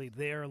obviously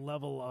their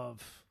level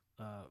of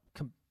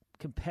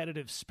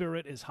competitive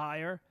spirit is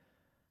higher.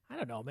 I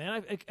don't know,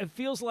 man. It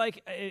feels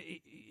like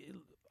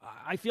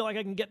I feel like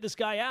I can get this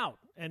guy out,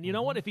 and you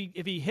know what? If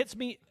he hits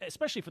me,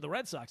 especially for the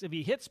Red Sox, if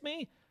he hits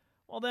me,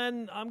 well,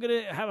 then I'm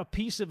going to have a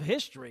piece of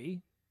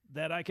history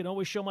that I can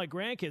always show my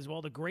grandkids.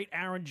 Well, the great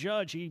Aaron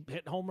Judge, he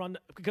hit home run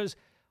because.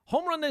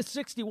 Home run at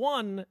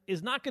 61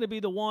 is not going to be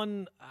the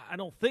one, I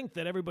don't think,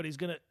 that everybody's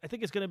going to – I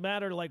think it's going to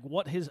matter like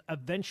what his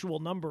eventual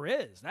number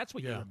is. That's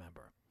what you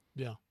remember.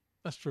 Yeah,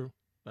 that's true.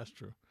 That's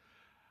true.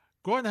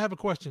 Gordon, I have a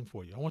question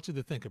for you. I want you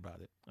to think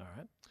about it. All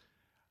right.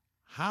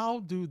 How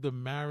do the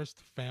Marist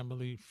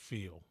family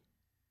feel?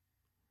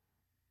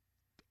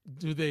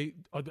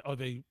 Are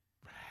they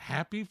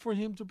happy for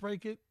him to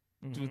break it?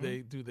 Do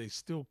they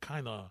still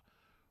kind of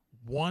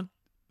want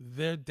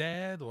their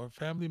dad or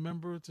family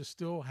member to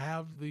still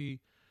have the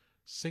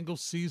single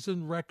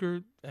season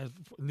record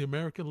in the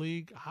American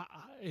League?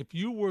 If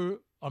you were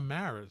a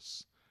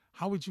Maris,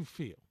 how would you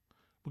feel?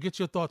 We'll get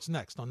your thoughts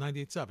next on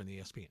 98.7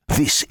 ESPN.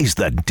 This is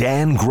the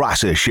Dan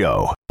Graca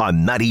Show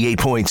on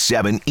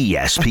 98.7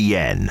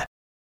 ESPN.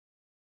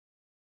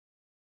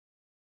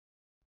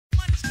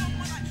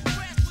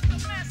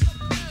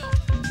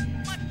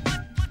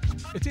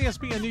 It's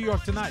ESPN New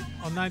York Tonight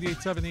on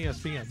 98.7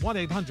 ESPN.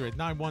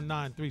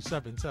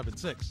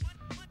 1-800-919-3776.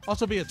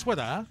 Also via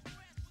Twitter,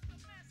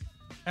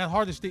 at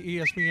Hardesty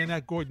ESPN,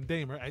 at Gordon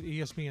Damer, at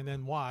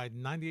ESPNNY, 98_7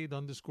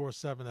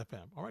 FM.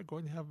 All right,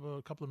 Gordon, you have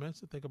a couple of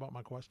minutes to think about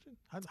my question.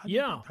 How do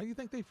you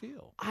think they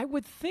feel? I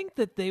would think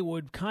that they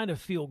would kind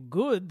of feel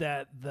good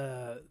that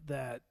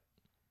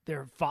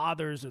their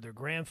father's or their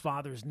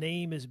grandfather's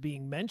name is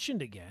being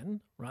mentioned again,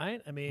 right?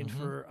 I mean,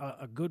 for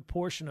a good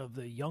portion of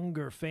the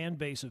younger fan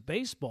base of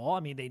baseball, I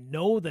mean, they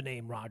know the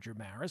name Roger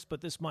Maris,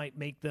 but this might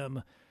make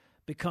them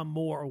become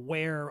more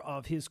aware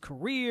of his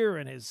career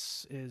and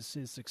his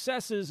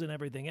successes and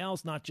everything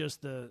else, not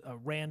just a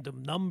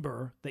random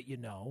number that you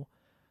know.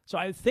 So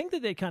I think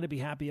that they'd kind of be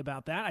happy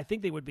about that. I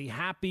think they would be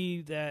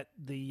happy that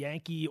the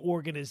Yankee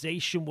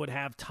organization would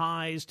have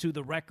ties to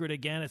the record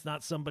again. It's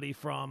not somebody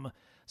from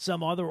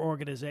some other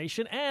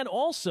organization. And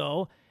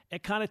also,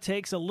 it kind of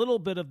takes a little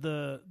bit of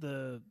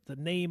the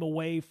name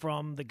away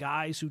from the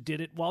guys who did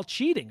it while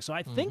cheating. So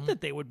I think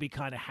that they would be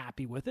kind of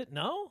happy with it,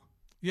 no?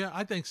 Yeah,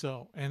 I think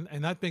so.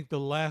 And I think the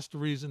last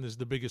reason is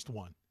the biggest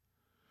one.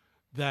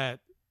 That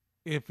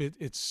if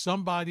it's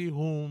somebody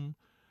whom,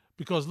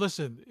 because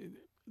listen,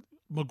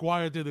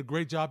 McGuire did a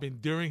great job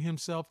endearing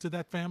himself to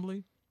that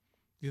family.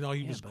 You know,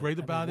 he was great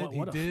about it.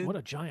 What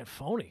a giant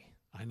phoney.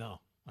 I know.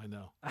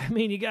 I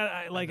mean, you got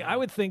I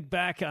would think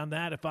back on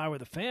that if I were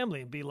the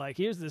family and be like,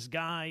 here's this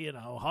guy, you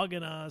know,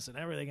 hugging us and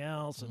everything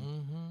else.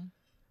 And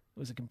it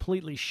was a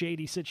completely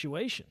shady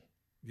situation.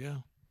 Yeah.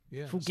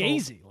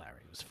 Fugazi,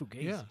 Larry. It was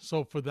Fugazi. Yeah.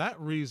 So for that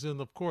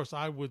reason, of course,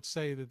 I would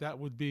say that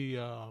would be,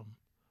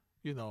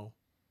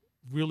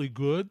 really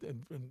good.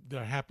 And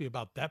they're happy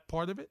about that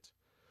part of it.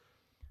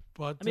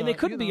 But I mean, they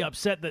couldn't be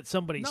upset that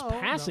somebody's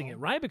passing it,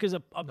 right? Because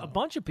a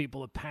bunch of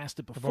people have passed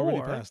it before. Have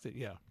already passed it,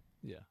 yeah.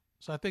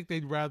 So I think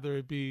they'd rather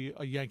it be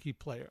a Yankee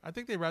player. I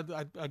think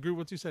I agree with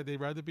what you said.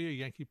 They'd rather be a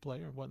Yankee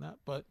player and whatnot.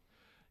 But,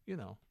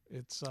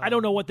 it's... I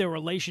don't know what their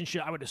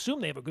relationship... I would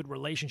assume they have a good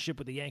relationship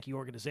with the Yankee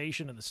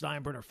organization and the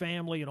Steinbrenner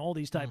family and all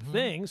these type of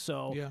things.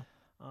 So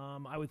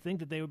I would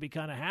think that they would be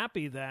kind of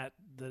happy that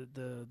the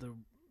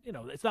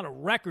it's not a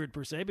record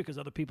per se because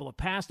other people have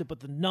passed it, but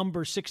the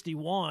number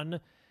 61...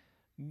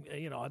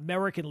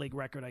 American League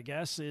record, I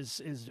guess,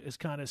 is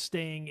kind of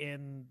staying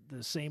in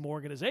the same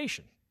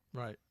organization.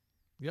 Right.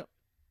 Yep.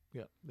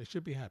 They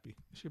should be happy.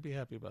 They should be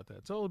happy about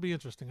that. So it'll be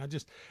interesting.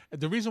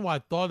 The reason why I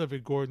thought of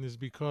it, Gordon, is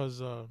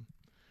because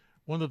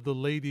one of the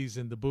ladies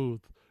in the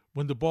booth,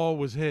 when the ball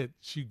was hit,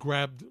 she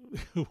grabbed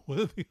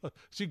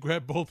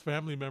both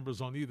family members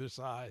on either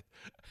side,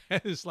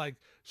 and it's like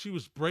she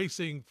was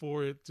bracing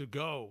for it to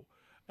go,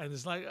 and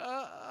it's like,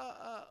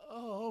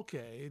 oh,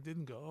 okay, it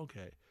didn't go,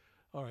 okay,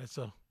 all right,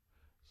 so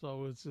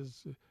it's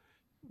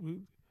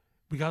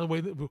we got to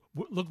wait.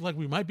 Look like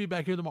we might be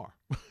back here tomorrow.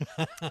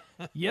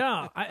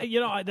 Yeah,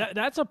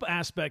 that's an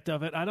aspect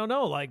of it. I don't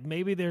know. Like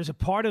maybe there's a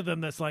part of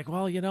them that's like,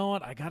 well, you know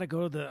what? I got to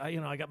go to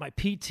I got my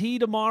PT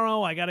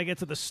tomorrow. I got to get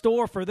to the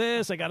store for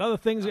this. I got other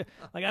things.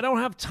 Like I don't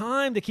have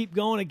time to keep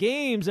going to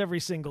games every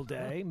single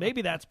day.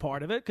 Maybe that's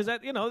part of it because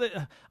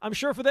I'm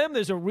sure for them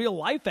there's a real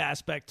life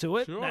aspect to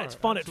it. Sure, it's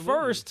fun absolutely.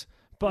 at first.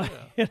 But,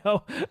 we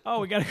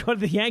got to go to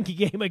the Yankee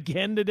game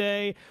again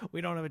today. We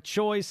don't have a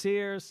choice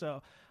here.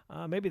 So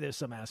maybe there's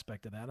some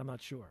aspect of that. I'm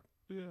not sure.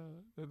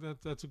 Yeah,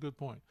 that's a good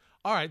point.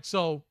 All right,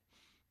 so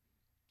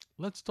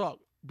let's talk,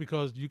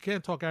 because you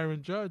can't talk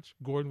Aaron Judge,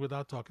 Gordon,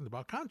 without talking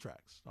about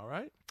contracts, all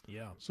right?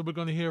 Yeah. So we're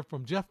going to hear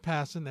from Jeff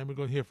Passan, and we're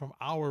going to hear from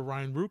our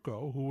Ryan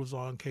Ruocco, who was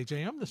on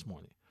KJM this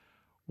morning.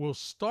 We'll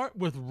start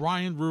with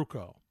Ryan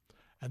Ruocco,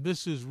 and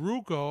this is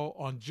Ruocco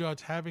on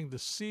Judge having the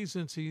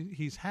seasons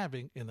he's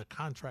having in a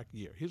contract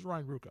year. Here's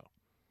Ryan Ruocco.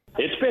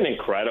 It's been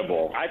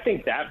incredible. I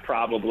think that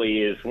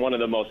probably is one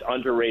of the most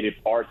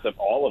underrated parts of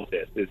all of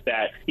this, is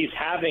that he's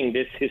having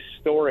this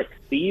historic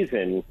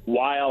season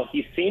while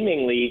he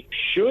seemingly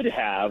should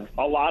have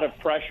a lot of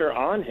pressure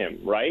on him,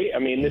 right? I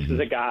mean, this is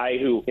a guy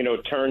who,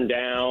 turned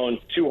down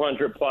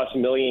 $200+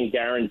 million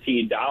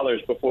guaranteed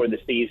dollars before the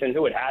season,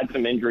 who had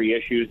some injury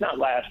issues, not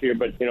last year,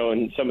 but,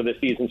 in some of the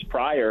seasons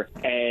prior,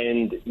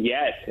 and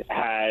yet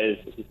has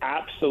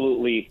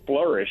absolutely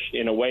flourished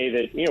in a way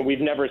that, we've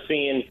never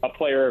seen a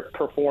player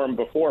perform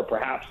before,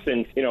 perhaps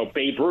since,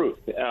 Babe Ruth.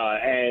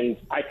 And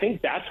I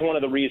think that's one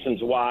of the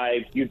reasons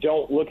why you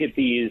don't look at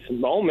these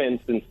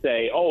moments and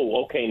say,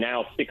 oh, okay,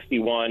 now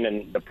 61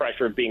 and the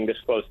pressure of being this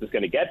close is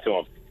going to get to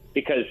him,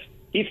 because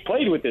he's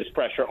played with this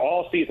pressure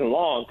all season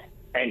long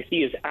and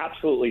he has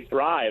absolutely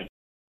thrived.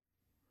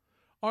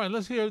 All right,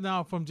 let's hear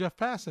now from Jeff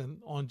Passan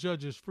on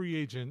Judge's free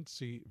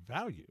agency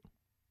value.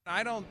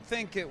 I don't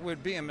think it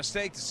would be a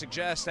mistake to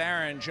suggest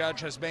Aaron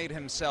Judge has made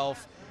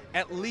himself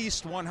at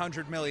least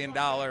 $100 million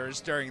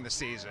during the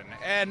season.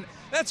 And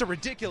that's a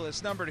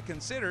ridiculous number to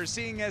consider,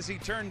 seeing as he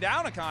turned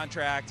down a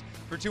contract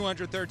for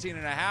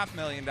 $213.5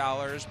 million.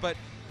 But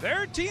there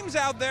are teams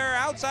out there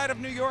outside of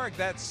New York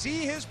that see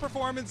his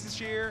performance this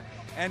year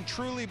and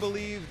truly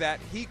believe that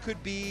he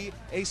could be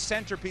a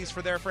centerpiece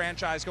for their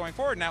franchise going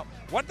forward. Now,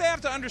 what they have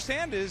to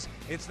understand is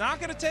it's not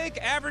going to take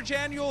average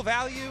annual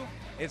value.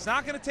 It's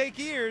not going to take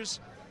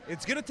years.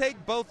 It's going to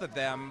take both of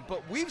them,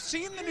 but we've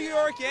seen the New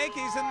York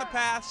Yankees in the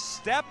past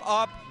step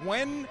up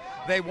when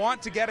they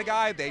want to get a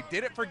guy. They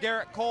did it for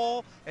Garrett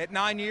Cole at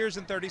 9 years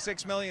and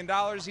 $36 million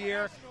a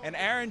year, and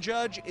Aaron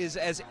Judge is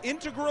as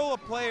integral a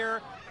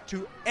player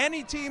to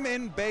any team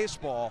in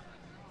baseball.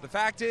 The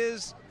fact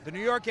is, the New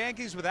York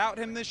Yankees, without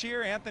him this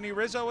year, Anthony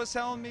Rizzo was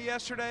telling me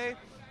yesterday,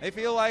 they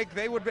feel like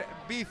they would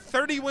be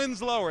 30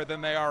 wins lower than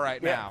they are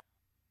right now.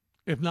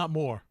 If not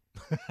more.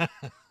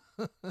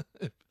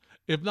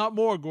 If not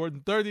more,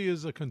 Gordon, 30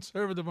 is a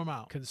conservative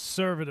amount.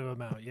 Conservative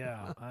amount,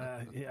 yeah.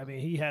 I mean,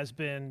 he has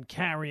been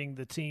carrying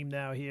the team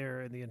now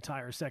here in the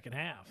entire second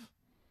half.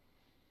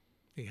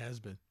 He has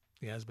been.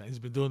 He's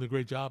been doing a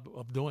great job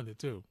of doing it,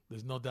 too.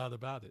 There's no doubt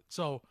about it.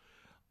 So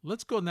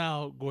let's go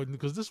now, Gordon,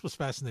 because this was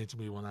fascinating to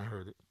me when I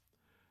heard it.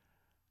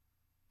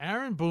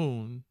 Aaron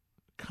Boone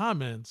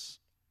comments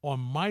on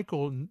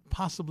Michael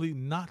possibly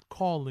not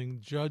calling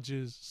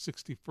Judge's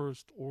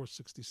 61st or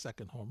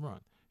 62nd home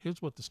run. Here's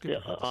what the skipper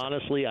had to say.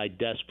 Honestly, I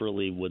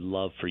desperately would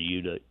love for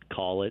you to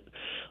call it.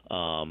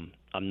 I'm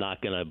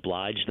not going to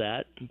oblige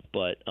that,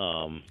 but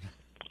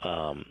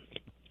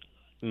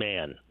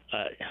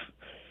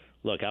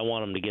look, I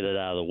want him to get it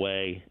out of the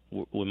way.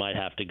 We might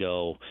have to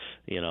go,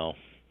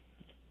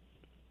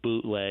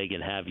 bootleg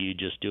and have you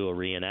just do a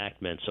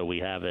reenactment so we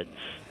have it,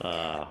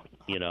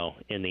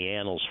 in the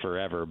annals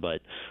forever.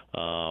 But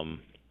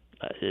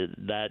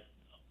that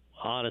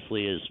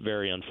honestly is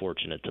very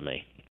unfortunate to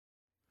me.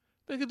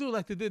 They could do it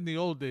like they did in the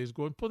old days,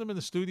 Gordon. Put him in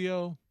the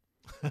studio.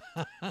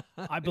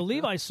 I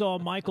believe I saw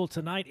Michael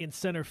tonight in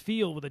center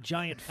field with a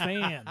giant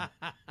fan,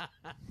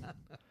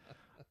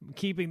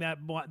 keeping that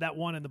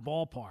one in the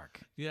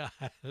ballpark. Yeah,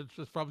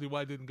 that's probably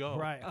why it didn't go.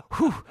 Right.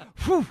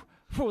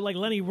 Like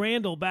Lenny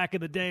Randle back in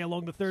the day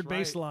along the third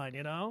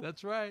baseline,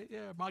 That's right.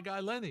 Yeah, my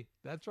guy Lenny.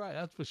 That's right.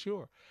 That's for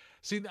sure.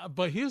 See,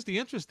 but here's the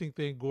interesting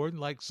thing, Gordon.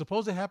 Like,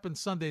 suppose it happened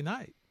Sunday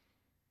night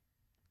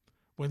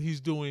when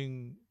he's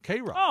doing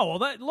K-Rod. Oh,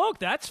 well,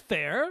 that's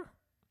fair.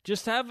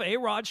 Just have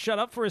A-Rod shut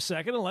up for a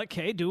second and let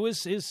K do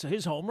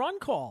his home run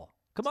call.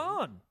 Come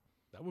on.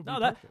 That would be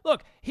perfect.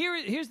 Look,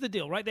 here's the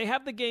deal, right? They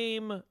have the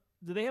game.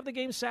 Do they have the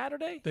game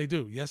Saturday? They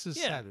do. Yes,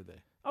 it's Saturday.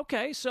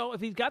 Okay, so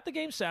if he's got the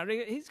game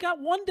Saturday, he's got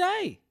 1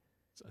 day.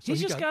 So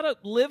he's just got to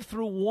live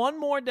through one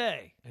more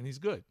day. And he's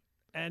good.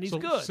 And he's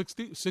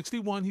good.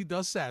 61 he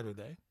does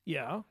Saturday.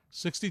 Yeah.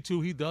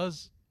 62 he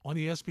does on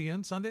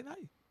ESPN Sunday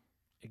night.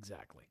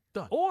 Exactly.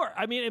 Done. Or,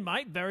 I mean, it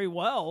might very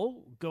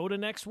well go to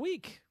next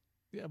week.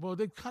 Yeah, well,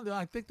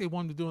 I think they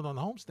wanted to do it on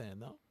the homestand,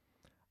 though.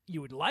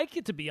 You would like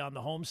it to be on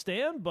the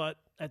homestand, but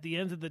at the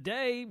end of the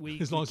day, we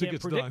can't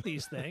predict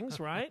these things,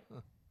 right?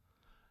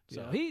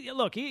 So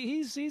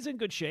he's in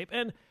good shape.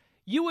 And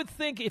you would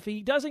think if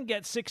he doesn't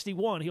get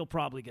 61, he'll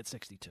probably get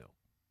 62.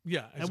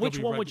 Yeah. And which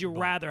one would you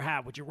rather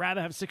have? Would you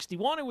rather have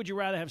 61 or would you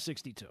rather have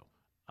 62?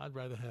 I'd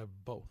rather have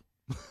both.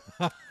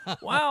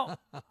 Well,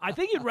 I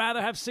think you'd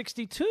rather have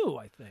 62,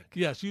 I think.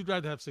 Yes, you'd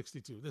rather have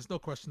 62. There's no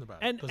question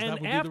about it. And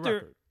that would after, be the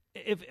record.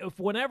 if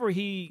whenever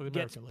he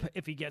gets,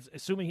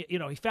 assuming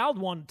he fouled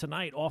one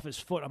tonight off his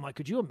foot, I'm like,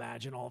 could you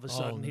imagine all of a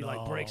sudden he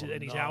breaks it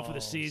and he's out for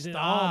the season?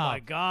 Stop. Oh my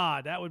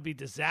God, that would be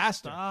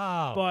disaster.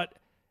 Stop. But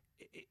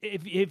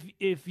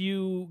if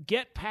you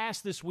get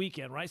past this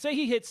weekend, right? Say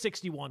he hits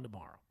 61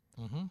 tomorrow.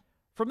 Mm-hmm.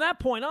 From that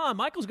point on,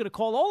 Michael's going to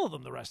call all of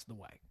them the rest of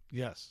the way.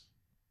 Yes.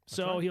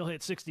 So he'll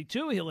hit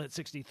 62, he'll hit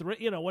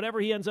 63, whatever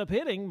he ends up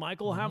hitting,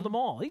 Michael will have them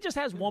all. He just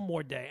has one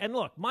more day. And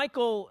look,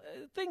 Michael,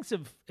 things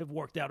have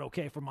worked out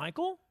okay for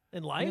Michael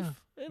in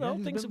life. Yeah.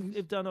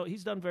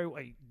 He's done very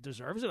well. He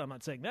deserves it. I'm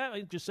not saying that.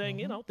 I'm just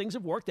saying, things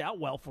have worked out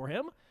well for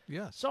him.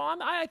 Yes. So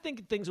I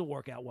think things will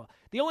work out well.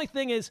 The only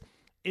thing is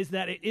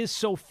that it is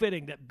so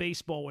fitting that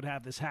baseball would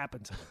have this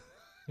happen to him.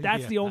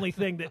 That's the only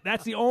thing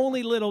that's the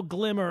only little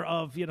glimmer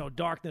of,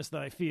 darkness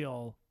that I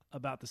feel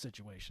about the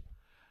situation.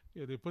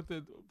 Yeah,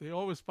 they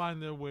always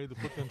find their way to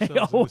put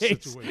themselves in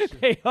this situation.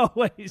 They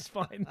always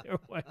find their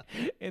way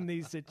in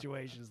these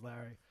situations,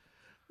 Larry.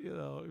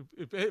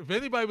 If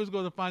anybody was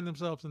going to find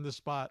themselves in this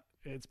spot,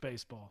 it's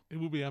baseball. It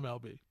would be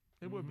MLB.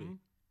 It would be.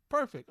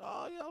 Perfect.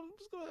 Oh, I'm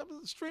just going to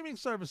have a streaming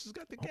service. It's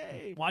got the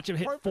game. Watch him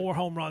hit 4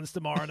 home runs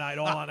tomorrow night,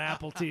 all on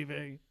Apple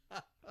TV.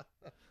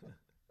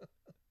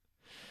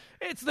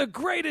 It's the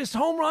greatest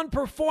home run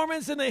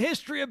performance in the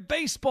history of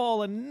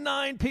baseball, and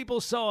 9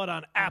 people saw it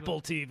on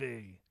Apple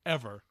TV.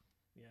 Ever.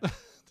 Yeah.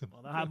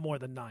 Well, they'll have more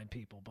than 9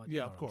 people, but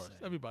yeah, of course,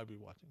 everybody will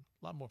be watching.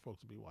 A lot more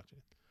folks will be watching.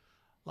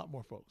 A lot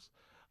more folks.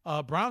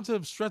 Browns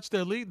have stretched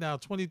their lead now,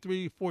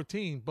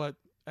 23-14. But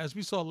as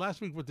we saw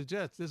last week with the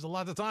Jets, there's a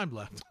lot of time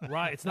left.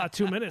 Right, it's not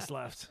 2 minutes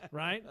left,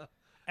 right?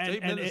 And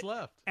 8 minutes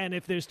left. And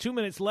if there's 2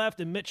 minutes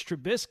left and Mitch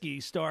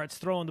Trubisky starts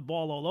throwing the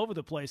ball all over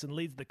the place and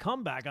leads the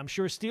comeback, I'm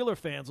sure Steeler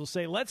fans will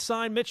say, let's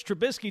sign Mitch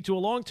Trubisky to a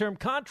long-term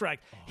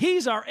contract.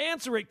 He's our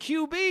answer at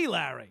QB,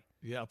 Larry.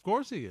 Yeah, of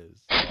course he is.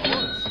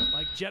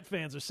 Like Jet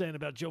fans are saying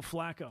about Joe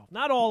Flacco.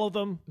 Not all of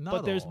them,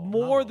 but there's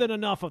more than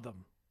enough of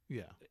them.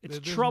 Yeah. It's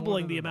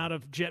troubling the amount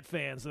of Jet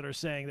fans that are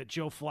saying that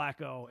Joe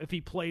Flacco, if he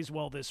plays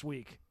well this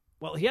week.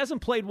 Well, he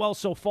hasn't played well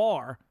so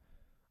far.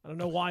 I don't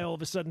know why all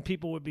of a sudden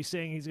people would be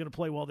saying he's going to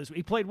play well this week.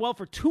 He played well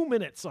for 2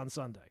 minutes on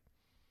Sunday.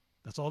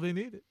 That's all they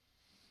needed.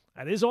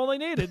 That is all they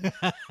needed.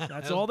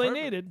 That's all they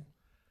needed.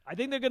 I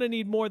think they're going to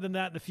need more than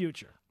that in the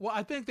future. Well,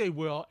 I think they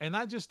will. And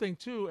I just think,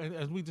 too, and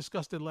as we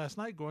discussed it last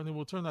night, Gordon, and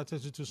we'll turn our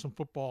attention to some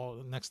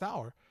football next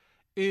hour,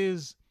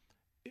 is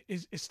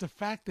it's the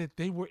fact that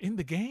they were in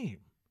the game.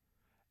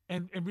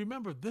 And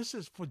remember, this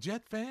is for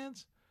Jet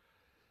fans.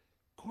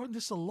 Gordon,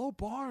 this is a low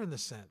bar in a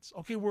sense.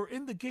 Okay, we're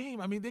in the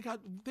game. I mean,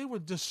 they were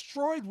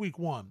destroyed week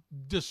 1.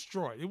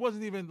 Destroyed. It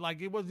wasn't even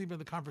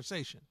the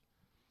conversation.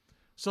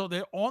 So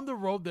they're on the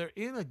road. They're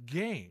in a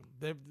game.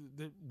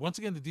 Once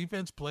again, the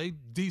defense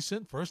played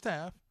decent first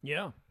half.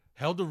 Yeah.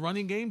 Held the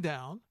running game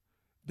down.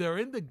 They're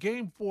in the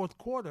game fourth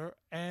quarter,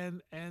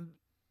 and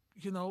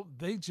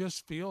they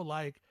just feel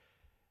like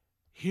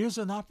here's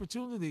an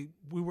opportunity.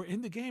 We were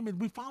in the game, and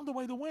we found a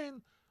way to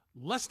win.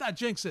 Let's not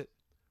jinx it.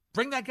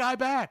 Bring that guy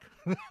back.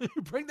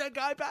 Bring that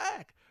guy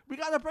back. We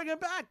got to bring him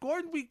back.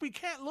 Gordon, we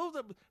can't lose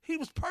him. He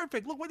was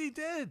perfect. Look what he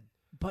did.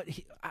 But,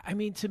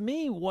 to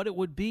me, what it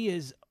would be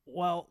is,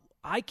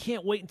 I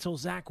can't wait until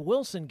Zach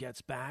Wilson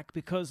gets back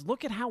because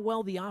look at how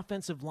well the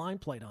offensive line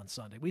played on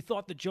Sunday. We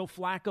thought that Joe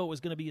Flacco was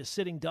going to be a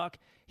sitting duck.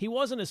 He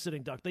wasn't a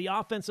sitting duck. The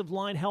offensive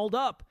line held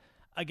up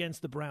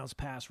against the Browns'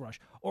 pass rush.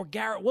 Or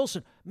Garrett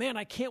Wilson. Man,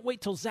 I can't wait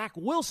till Zach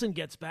Wilson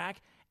gets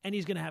back, and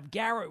he's going to have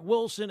Garrett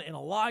Wilson and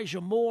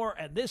Elijah Moore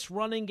and this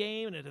running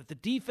game, and if the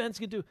defense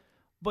can do.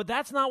 But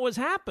that's not what's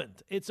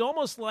happened. It's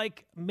almost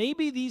like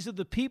maybe these are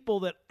the people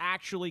that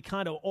actually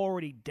kind of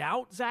already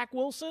doubt Zach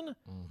Wilson,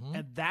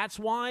 and that's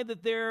why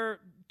that they're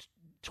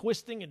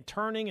twisting and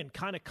turning and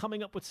kind of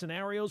coming up with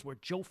scenarios where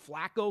Joe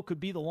Flacco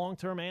could be the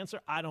long-term answer.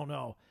 I don't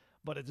know,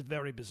 but it's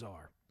very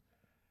bizarre.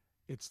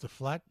 It's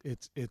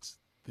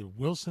the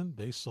Wilson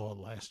they saw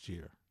last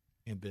year,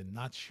 and they're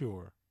not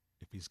sure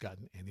if he's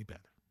gotten any better.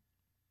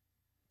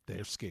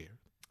 They're scared.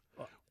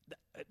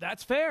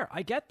 That's fair.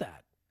 I get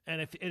that. And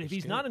if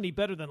he's not any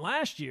better than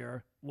last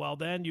year, well,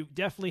 then you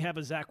definitely have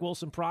a Zach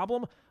Wilson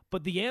problem.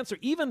 But the answer,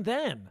 even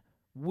then,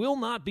 will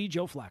not be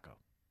Joe Flacco.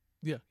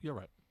 Yeah, you're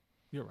right.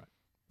 You're right.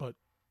 But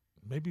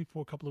maybe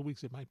for a couple of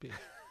weeks it might be.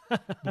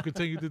 We'll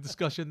continue the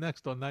discussion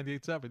next on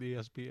 98.7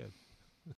 ESPN.